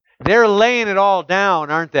 They're laying it all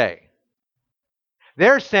down, aren't they?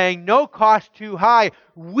 They're saying, no cost too high.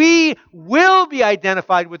 We will be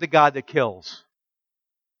identified with the God that kills.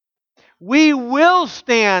 We will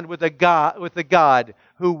stand with the God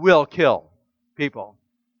who will kill people.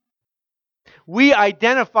 We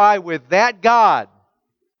identify with that God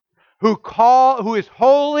who is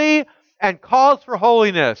holy and calls for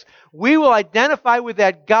holiness. We will identify with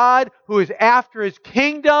that God who is after His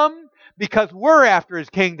kingdom because we're after His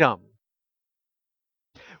kingdom.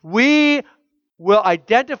 We will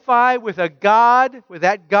identify with that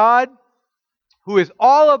God who is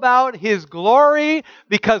all about His glory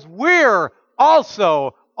because we're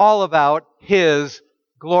also all about His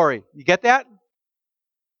glory. You get that?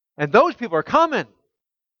 And those people are coming.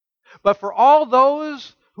 But for all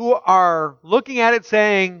those who are looking at it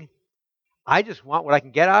saying, I just want what I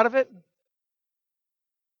can get out of it,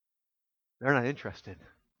 they're not interested.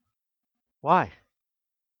 Why?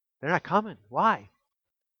 They're not coming. Why?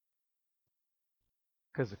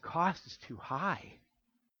 Because the cost is too high.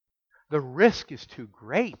 The risk is too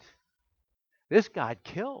great. This God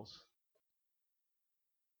kills.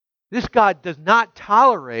 This God does not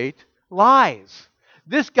tolerate lies.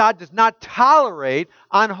 This God does not tolerate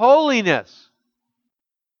unholiness.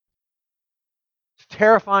 It's a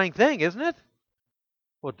terrifying thing, isn't it?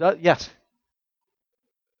 Well, yes.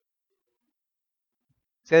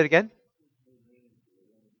 Say it again.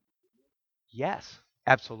 Yes.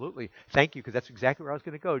 Absolutely. Thank you, because that's exactly where I was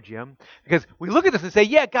going to go, Jim. Because we look at this and say,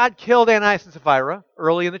 yeah, God killed Ananias and Sapphira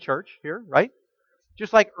early in the church here, right?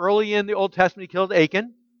 Just like early in the Old Testament, He killed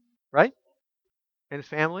Achan, right? And his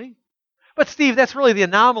family. But Steve, that's really the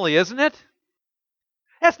anomaly, isn't it?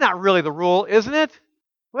 That's not really the rule, isn't it?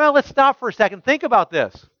 Well, let's stop for a second. Think about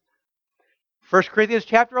this. 1 Corinthians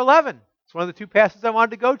chapter 11. It's one of the two passages I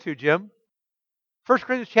wanted to go to, Jim. 1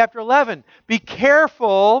 Corinthians chapter 11. Be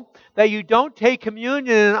careful that you don't take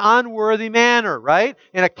communion in an unworthy manner, right?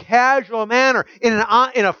 In a casual manner, in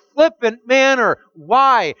a flippant manner.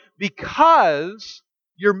 Why? Because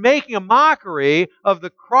you're making a mockery of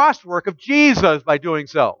the cross work of Jesus by doing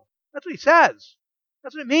so. That's what he says.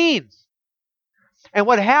 That's what it means. And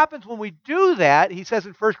what happens when we do that, he says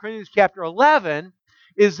in 1 Corinthians chapter 11,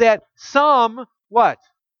 is that some, what?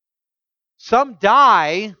 Some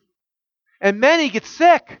die, and many get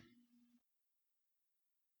sick.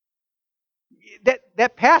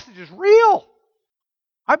 That passage is real.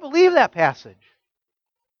 I believe that passage.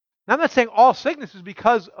 Now, I'm not saying all sickness is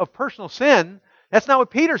because of personal sin. That's not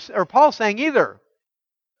what Paul's saying either.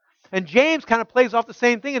 And James kind of plays off the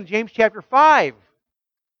same thing in James chapter 5.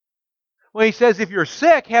 When he says, if you're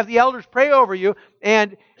sick, have the elders pray over you,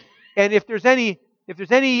 and if there's any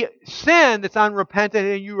sin that's unrepentant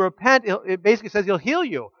and you repent, it basically says He'll heal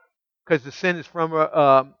you. Because the sin is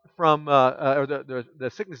or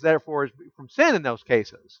the sickness therefore is from sin in those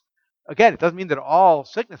cases. Again, it doesn't mean that all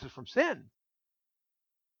sickness is from sin.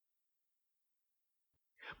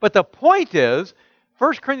 But the point is,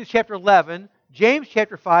 1 Corinthians chapter 11, James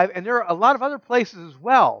chapter 5, and there are a lot of other places as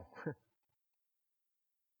well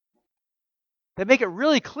that make it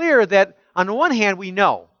really clear that on the one hand we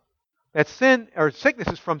know that sin or sickness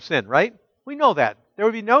is from sin, right? We know that. There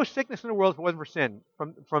would be no sickness in the world if it wasn't for sin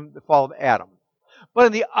from the fall of Adam. But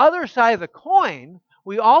on the other side of the coin,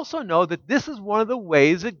 we also know that this is one of the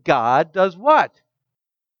ways that God does what?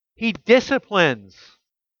 He disciplines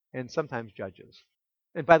and sometimes judges.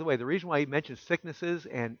 And by the way, the reason why he mentions sicknesses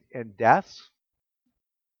and deaths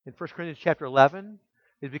in 1 Corinthians chapter 11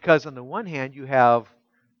 is because on the one hand you have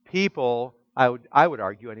people, I would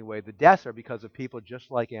argue anyway, the deaths are because of people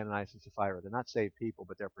just like Ananias and Sapphira. They're not saved people,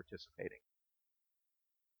 but they're participating.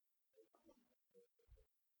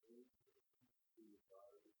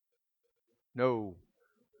 No.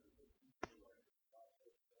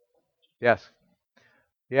 Yes.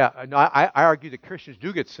 Yeah. No, I argue that Christians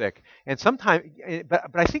do get sick. And sometimes, but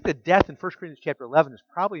I think the death in 1 Corinthians chapter 11 is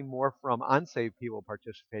probably more from unsaved people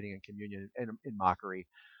participating in communion and in mockery.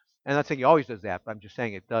 And I'm not saying he always does that, but I'm just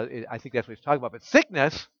saying it does. I think that's what he's talking about. But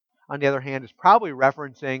sickness, on the other hand, is probably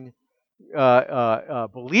referencing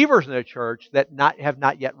believers in the church that have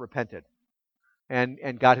not yet repented,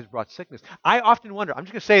 and God has brought sickness. I often wonder. I'm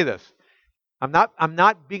just going to say this. I'm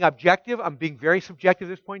not being objective. I'm being very subjective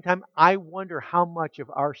at this point in time. I wonder how much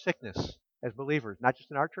of our sickness as believers, not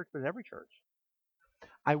just in our church, but in every church.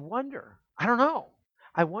 I wonder. I don't know.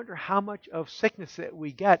 I wonder how much of sickness that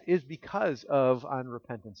we get is because of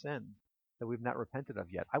unrepentant sin that we've not repented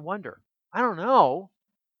of yet. I wonder. I don't know.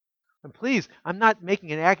 And please, I'm not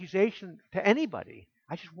making an accusation to anybody.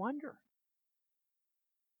 I just wonder.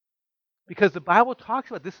 Because the Bible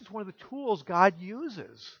talks about this is one of the tools God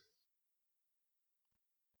uses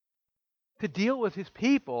to deal with his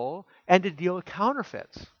people and to deal with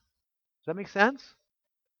counterfeits. Does that make sense?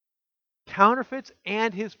 Counterfeits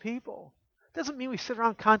and his people. Doesn't mean we sit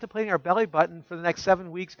around contemplating our belly button for the next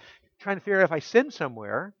 7 weeks trying to figure out if I sinned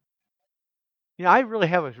somewhere. You know, I really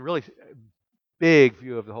have a really big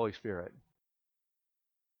view of the Holy Spirit.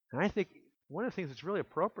 And I think one of the things that's really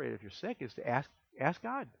appropriate if you're sick is to ask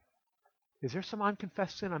God, is there some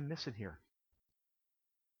unconfessed sin I'm missing here?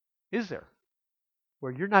 Is there?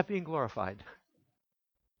 Where you're not being glorified.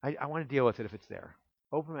 I want to deal with it if it's there.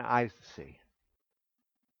 Open my eyes to see.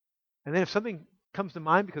 And then if something comes to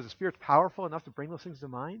mind because the Spirit's powerful enough to bring those things to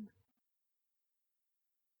mind,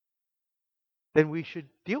 then we should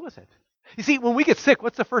deal with it. You see, when we get sick,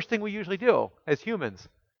 what's the first thing we usually do as humans?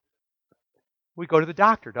 We go to the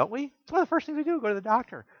doctor, don't we? It's one of the first things we do, go to the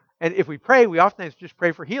doctor. And if we pray, we often just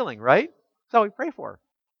pray for healing, right? That's all we pray for.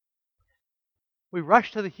 We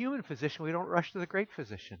rush to the human physician. We don't rush to the great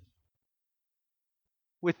physician.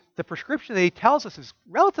 With the prescription that he tells us is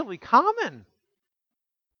relatively common.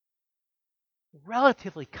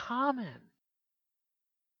 Relatively common.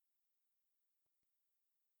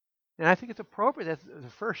 And I think it's appropriate that the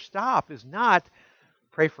first stop is not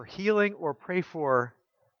pray for healing or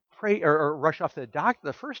or rush off to the doctor.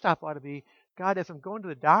 The first stop ought to be, God, as I'm going to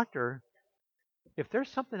the doctor, if there's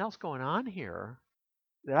something else going on here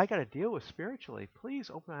that I got to deal with spiritually,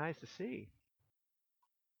 please open my eyes to see.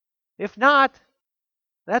 If not,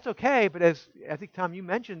 that's okay. But as I think, Tom, you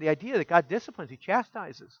mentioned the idea that God disciplines, he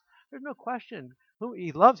chastises. There's no question. Whom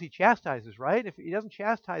he loves, he chastises, right? If he doesn't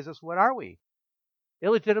chastise us, what are we?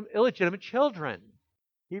 Illegitimate children.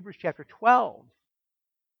 Hebrews chapter 12.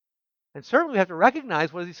 And certainly we have to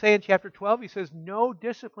recognize, what does he say in chapter 12? He says, no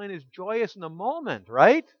discipline is joyous in the moment,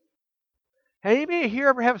 right? Anybody here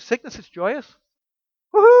ever have a sickness that's joyous?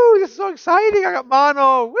 Woohoo, this is so exciting. I got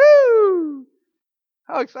mono. Woo!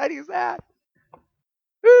 How exciting is that?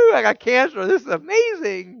 Woo, I got cancer. This is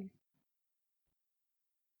amazing.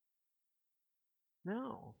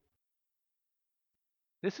 No.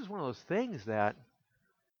 This is one of those things that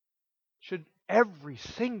should every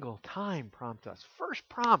single time prompt us. First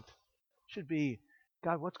prompt should be,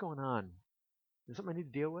 God, what's going on? Is there something I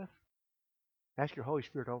need to deal with? Ask your Holy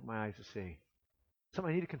Spirit to open my eyes to see.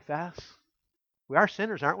 Something I need to confess? We are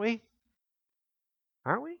sinners, aren't we?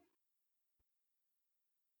 Aren't we?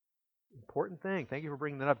 Important thing. Thank you for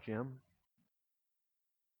bringing that up, Jim.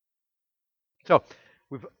 So,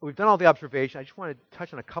 we've done all the observation. I just want to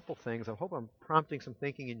touch on a couple things. I hope I'm prompting some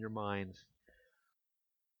thinking in your minds.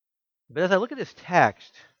 But as I look at this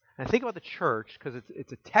text, and I think about the church, because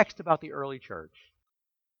it's a text about the early church,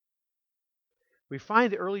 we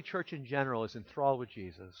find the early church in general is enthralled with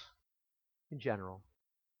Jesus. In general.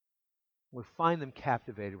 We find them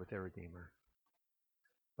captivated with their Redeemer.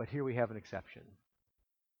 But here we have an exception.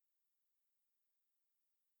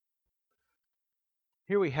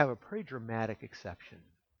 Here we have a pretty dramatic exception.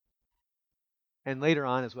 And later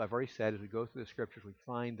on, as I've already said, as we go through the scriptures, we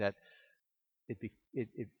find that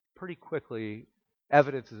it pretty quickly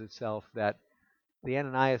evidences itself that the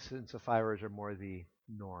Ananias and Sapphira are more the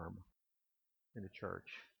norm in the church.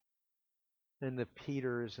 And the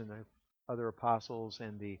Peters and the other apostles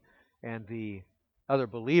and the other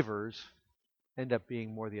believers end up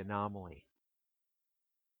being more the anomaly.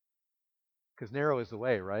 Because narrow is the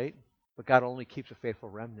way, right? But God only keeps a faithful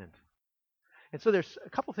remnant. And so there's a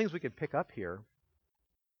couple things we can pick up here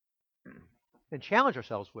and challenge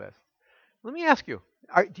ourselves with. Let me ask you,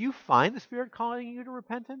 do you find the Spirit calling you to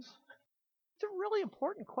repentance? It's a really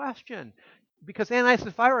important question, because Ananias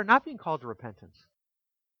and Sapphira are not being called to repentance.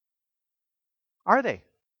 Are they?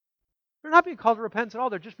 They're not being called to repentance at all.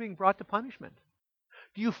 They're just being brought to punishment.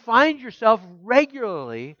 Do you find yourself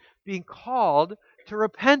regularly being called to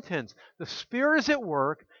repentance? The Spirit is at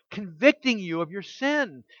work, convicting you of your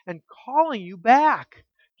sin and calling you back.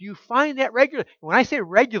 Do you find that regular? When I say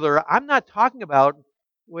regular, I'm not talking about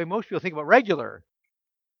the way most people think about regular.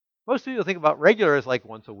 Most people think about regular as like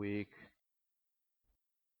once a week.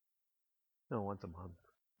 No, once a month.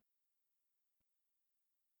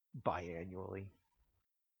 Biannually.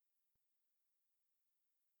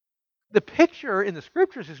 The picture in the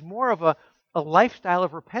scriptures is more of a lifestyle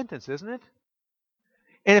of repentance, isn't it?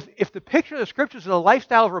 And if the picture of the scriptures is a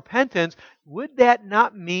lifestyle of repentance, would that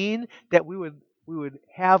not mean that we would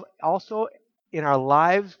have also in our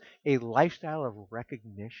lives a lifestyle of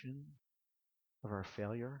recognition of our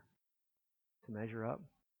failure to measure up?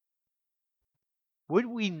 Would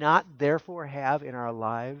we not therefore have in our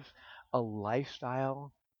lives a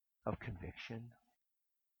lifestyle of conviction?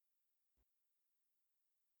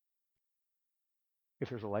 If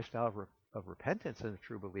there's a lifestyle of repentance in a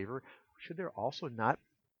true believer, should there also not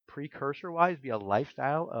precursor-wise be a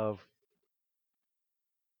lifestyle of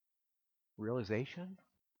realization?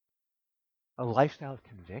 A lifestyle of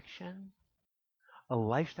conviction? A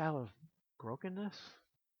lifestyle of brokenness?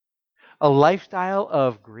 A lifestyle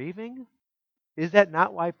of grieving? Is that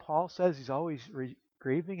not why Paul says he's always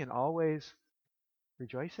grieving and always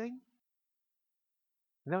rejoicing?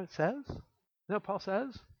 You know what it says? You know what Paul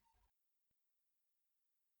says?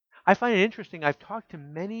 I find it interesting. I've talked to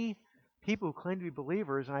many people who claim to be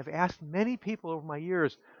believers, and I've asked many people over my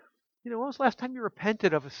years, when was the last time you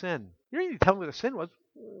repented of a sin? You don't need to tell me what the sin was.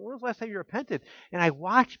 When was the last time you repented? And I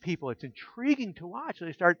watch people. It's intriguing to watch. So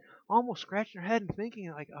they start almost scratching their head and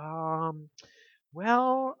thinking like,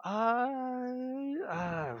 well, I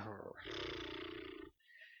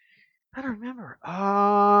don't remember.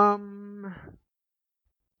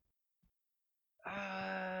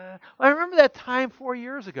 Well, I remember that time 4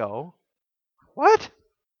 years ago. What?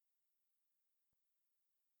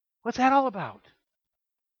 What's that all about?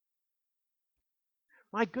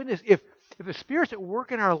 My goodness, if the Spirit's at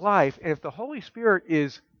work in our life, and if the Holy Spirit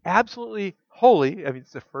is absolutely holy, I mean,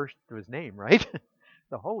 it's the first of his name, right?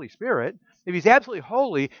 The Holy Spirit. If he's absolutely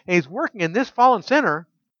holy, and he's working in this fallen sinner,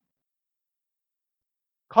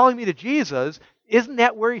 calling me to Jesus, isn't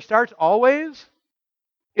that where he starts always?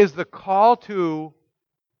 Is the call to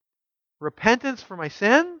repentance for my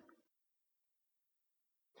sin?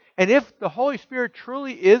 And if the Holy Spirit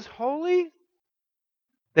truly is holy,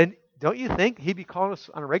 then don't you think he'd be calling us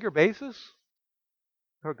on a regular basis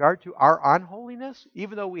in regard to our unholiness,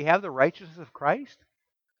 even though we have the righteousness of Christ?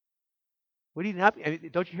 Would he not?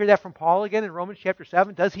 Don't you hear that from Paul again in Romans chapter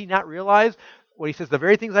 7? Does he not realize when he says, the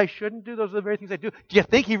very things I shouldn't do, those are the very things I do? Do you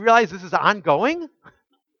think he realizes this is ongoing?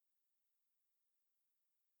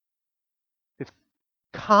 It's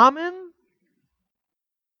common?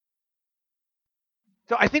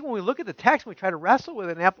 So I think when we look at the text and we try to wrestle with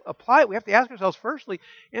it and apply it, we have to ask ourselves firstly,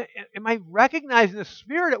 am I recognizing the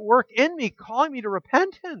Spirit at work in me, calling me to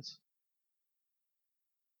repentance?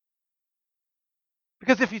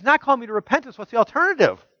 Because if he's not calling me to repentance, what's the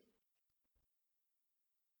alternative?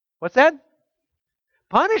 What's that?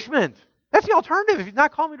 Punishment. That's the alternative. If he's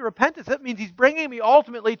not calling me to repentance, that means he's bringing me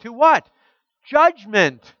ultimately to what?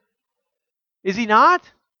 Judgment. Is he not?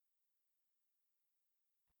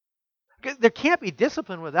 There can't be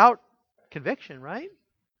discipline without conviction, right?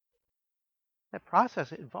 That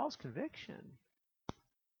process, it involves conviction.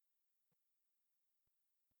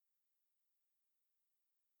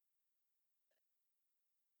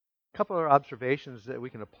 A couple of observations that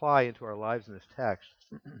we can apply into our lives in this text.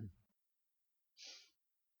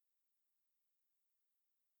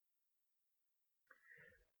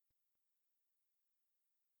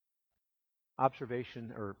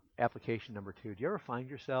 Observation or application number 2. Do you ever find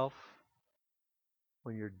yourself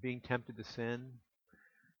when you're being tempted to sin,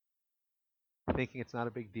 thinking it's not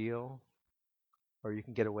a big deal, or you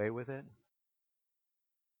can get away with it?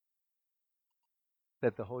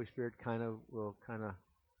 that the Holy Spirit will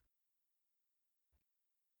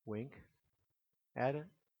wink at it,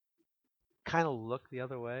 kind of look the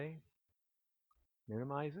other way,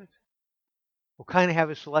 minimize it. We'll kind of have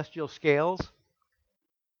his celestial scales.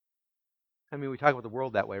 I mean, we talk about the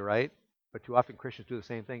world that way, right? But too often Christians do the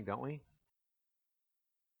same thing, don't we?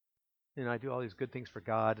 I do all these good things for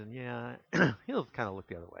God, and yeah, he'll kind of look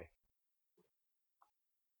the other way.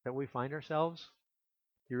 That we find ourselves?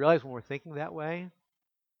 Do you realize when we're thinking that way?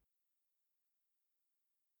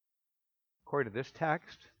 According to this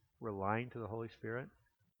text, we're lying to the Holy Spirit,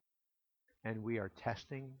 and we are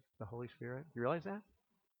testing the Holy Spirit. Do you realize that?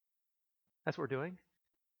 That's what we're doing.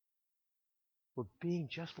 We're being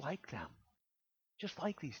just like them, just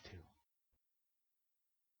like these two.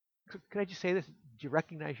 Could I just say this? Do you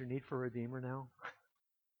recognize your need for a Redeemer now?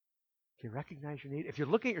 Do you recognize your need? If you're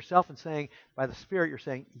looking at yourself and saying, by the Spirit, you're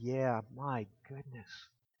saying, yeah, my goodness.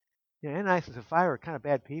 Ananias and Sapphira are kind of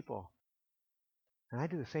bad people. And I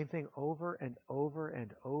do the same thing over and over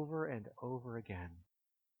and over and over again.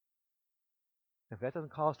 If that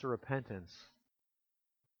doesn't call us to repentance,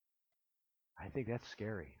 I think that's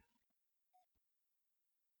scary.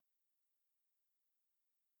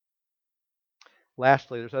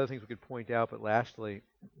 Lastly, there's other things we could point out, but lastly,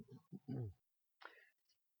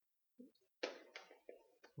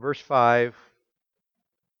 verse 5,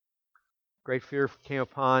 great fear came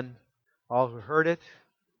upon all who heard it.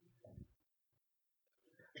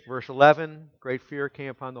 Verse 11, great fear came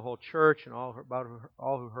upon the whole church and all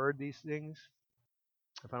who heard these things,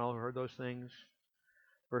 upon all who heard those things.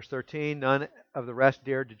 Verse 13, none of the rest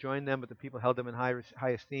dared to join them, but the people held them in high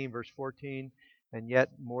esteem. Verse 14, and yet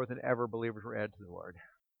more than ever believers were added to the Lord.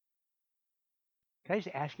 Can I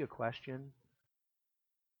just ask you a question?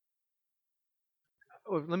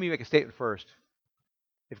 Let me make a statement first.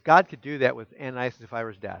 If God could do that with Ananias and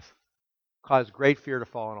Sapphira's death, cause great fear to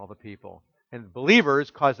fall on all the people, and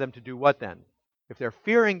believers cause them to do what then? If they're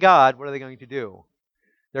fearing God, what are they going to do?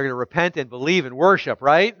 They're going to repent and believe and worship,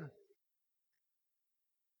 right?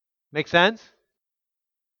 Make sense?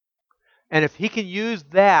 And if he can use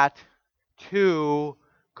that to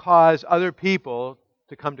cause other people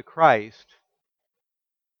to come to Christ,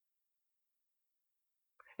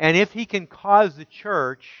 and if he can cause the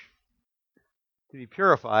church to be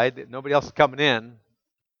purified, that nobody else is coming in,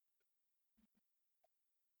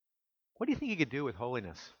 what do you think he could do with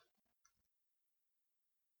holiness?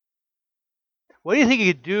 What do you think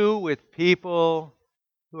he could do with people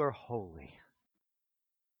who are holy?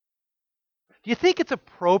 Do you think it's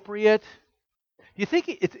appropriate? Do you think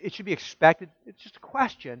it should be expected? It's just a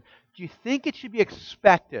question. Do you think it should be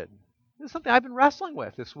expected? This is something I've been wrestling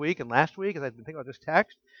with this week and last week as I've been thinking about this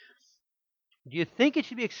text. Do you think it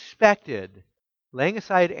should be expected, laying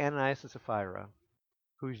aside Ananias and Sapphira,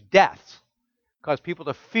 whose deaths caused people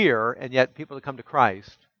to fear and yet people to come to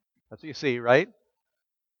Christ? That's what you see, right?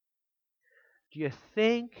 Do you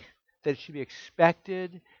think that it should be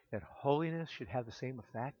expected that holiness should have the same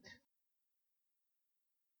effect?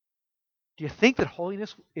 Do you think that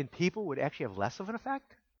holiness in people would actually have less of an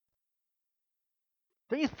effect?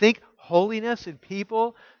 Don't you think holiness in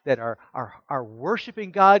people that are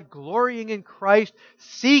worshiping God, glorying in Christ,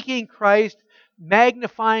 seeking Christ,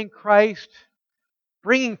 magnifying Christ,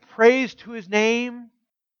 bringing praise to His name,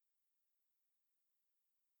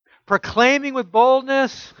 proclaiming with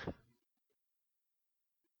boldness?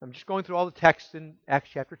 I'm just going through all the texts in Acts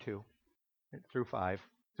chapter 2 through 5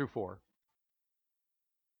 through 4.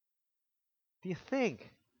 Do you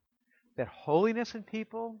think that holiness in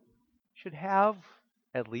people should have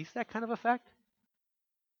at least that kind of effect?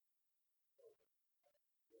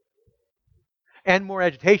 And more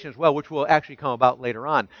agitation as well, which will actually come about later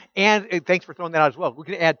on. And thanks for throwing that out as well. We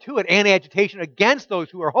can add to it, and agitation against those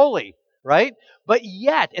who are holy, right? But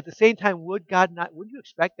yet, at the same time, would you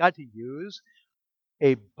expect God to use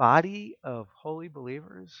a body of holy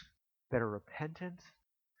believers that are repentant,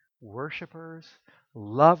 worshipers,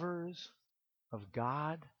 lovers of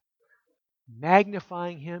God,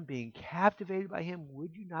 magnifying Him, being captivated by Him?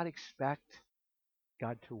 Would you not expect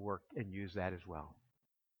God to work and use that as well?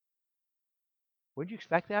 Wouldn't you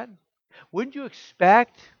expect that? Wouldn't you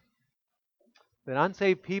expect that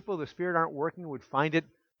unsaved people, the Spirit aren't working, would find it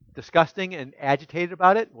disgusting and agitated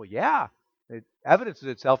about it? Well, yeah. It evidences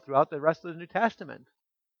itself throughout the rest of the New Testament.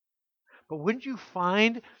 But wouldn't you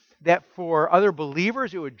find that for other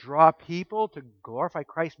believers, it would draw people to glorify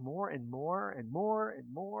Christ more and more and more and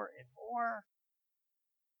more and more?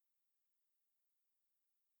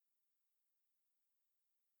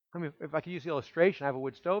 I mean, if I could use the illustration, I have a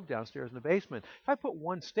wood stove downstairs in the basement. If I put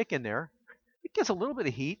one stick in there, it gets a little bit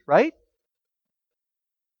of heat, right?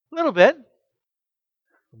 A little bit.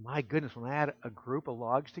 My goodness, when I add a group of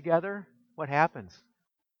logs together, what happens?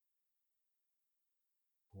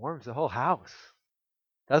 It warms the whole house,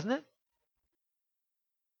 doesn't it?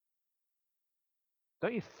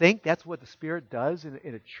 Don't you think that's what the Spirit does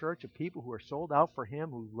in a church of people who are sold out for Him,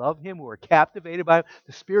 who love Him, who are captivated by Him?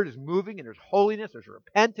 The Spirit is moving, and there's holiness, there's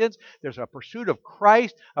repentance, there's a pursuit of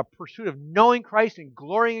Christ, a pursuit of knowing Christ and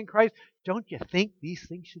glorying in Christ. Don't you think these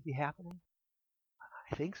things should be happening?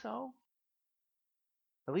 I think so.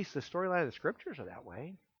 At least the storyline of the Scriptures are that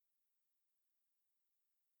way.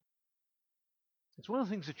 It's one of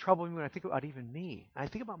the things that trouble me when I think about even me. I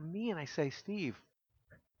think about me and I say, Steve,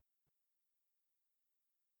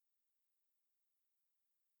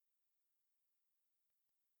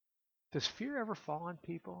 does fear ever fall on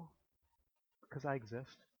people because I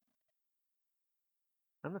exist?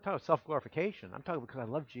 I'm not talking about self-glorification. I'm talking because I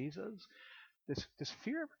love Jesus. Does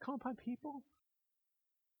fear ever come upon people?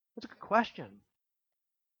 That's a good question.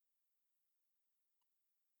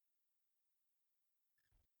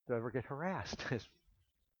 Do I ever get harassed, as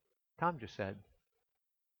Tom just said,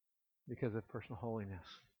 because of personal holiness?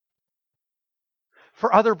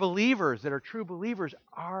 For other believers that are true believers,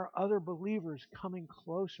 are other believers coming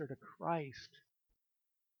closer to Christ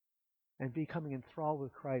and becoming enthralled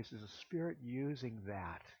with Christ? Is the Spirit using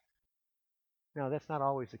that? Now, that's not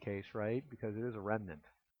always the case, right? Because it is a remnant.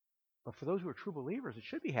 But for those who are true believers, it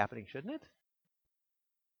should be happening, shouldn't it?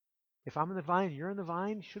 If I'm in the vine, you're in the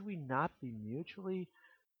vine, should we not be mutually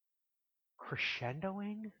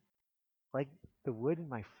crescendoing like the wood in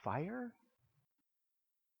my fire?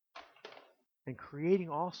 And creating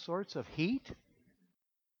all sorts of heat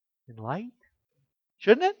and light?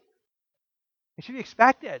 Shouldn't it? It should be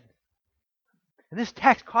expected. And this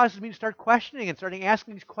text causes me to start questioning and starting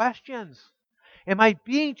asking these questions. Am I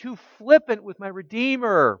being too flippant with my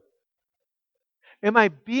Redeemer? Am I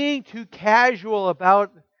being too casual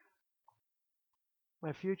about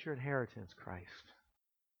my future inheritance, Christ?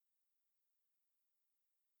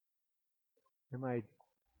 Am I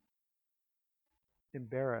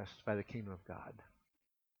embarrassed by the kingdom of God?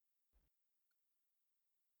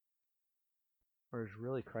 Or is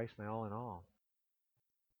really Christ my all in all?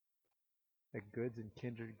 That goods and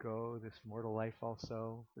kindred go, this mortal life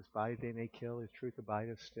also, this body they may kill, his truth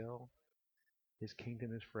abideth still, his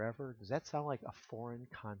kingdom is forever. Does that sound like a foreign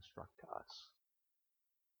construct to us?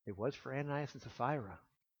 It was for Ananias and Sapphira.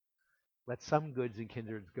 Let some goods and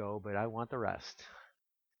kindreds go, but I want the rest.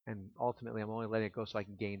 And ultimately, I'm only letting it go so I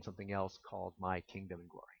can gain something else called my kingdom and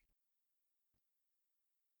glory.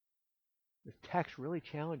 This text really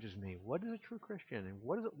challenges me. What is a true Christian, and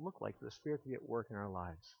what does it look like for the Spirit to be at work in our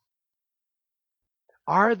lives?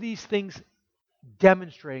 Are these things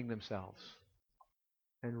demonstrating themselves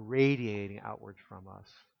and radiating outwards from us,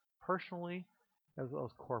 personally as well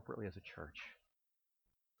as corporately as a church,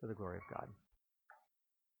 for the glory of God?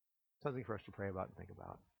 Something for us to pray about and think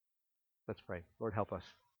about. Let's pray. Lord, help us.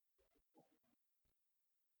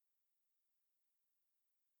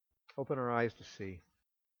 Open our eyes to see.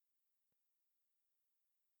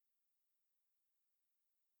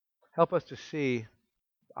 Help us to see,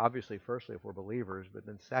 obviously, firstly, if we're believers, but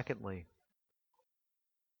then secondly,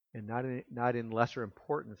 and not in lesser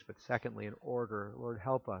importance, but secondly in order, Lord,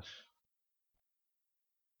 help us.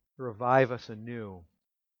 Revive us anew.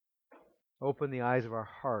 Open the eyes of our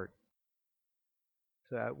heart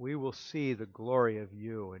so that we will see the glory of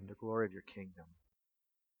you and the glory of your kingdom.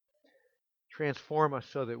 Transform us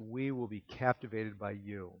so that we will be captivated by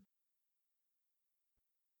you.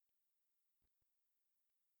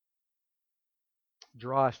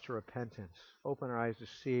 Draw us to repentance. Open our eyes to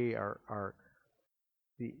see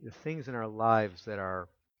the things in our lives that are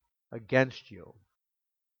against you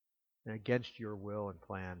and against your will and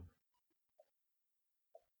plan.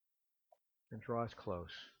 And draw us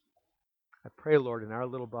close. I pray, Lord, in our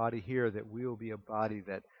little body here that we will be a body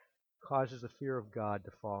that causes the fear of God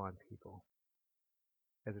to fall on people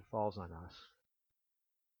as it falls on us.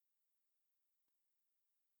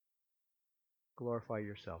 Glorify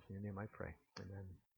yourself. In your name I pray. Amen.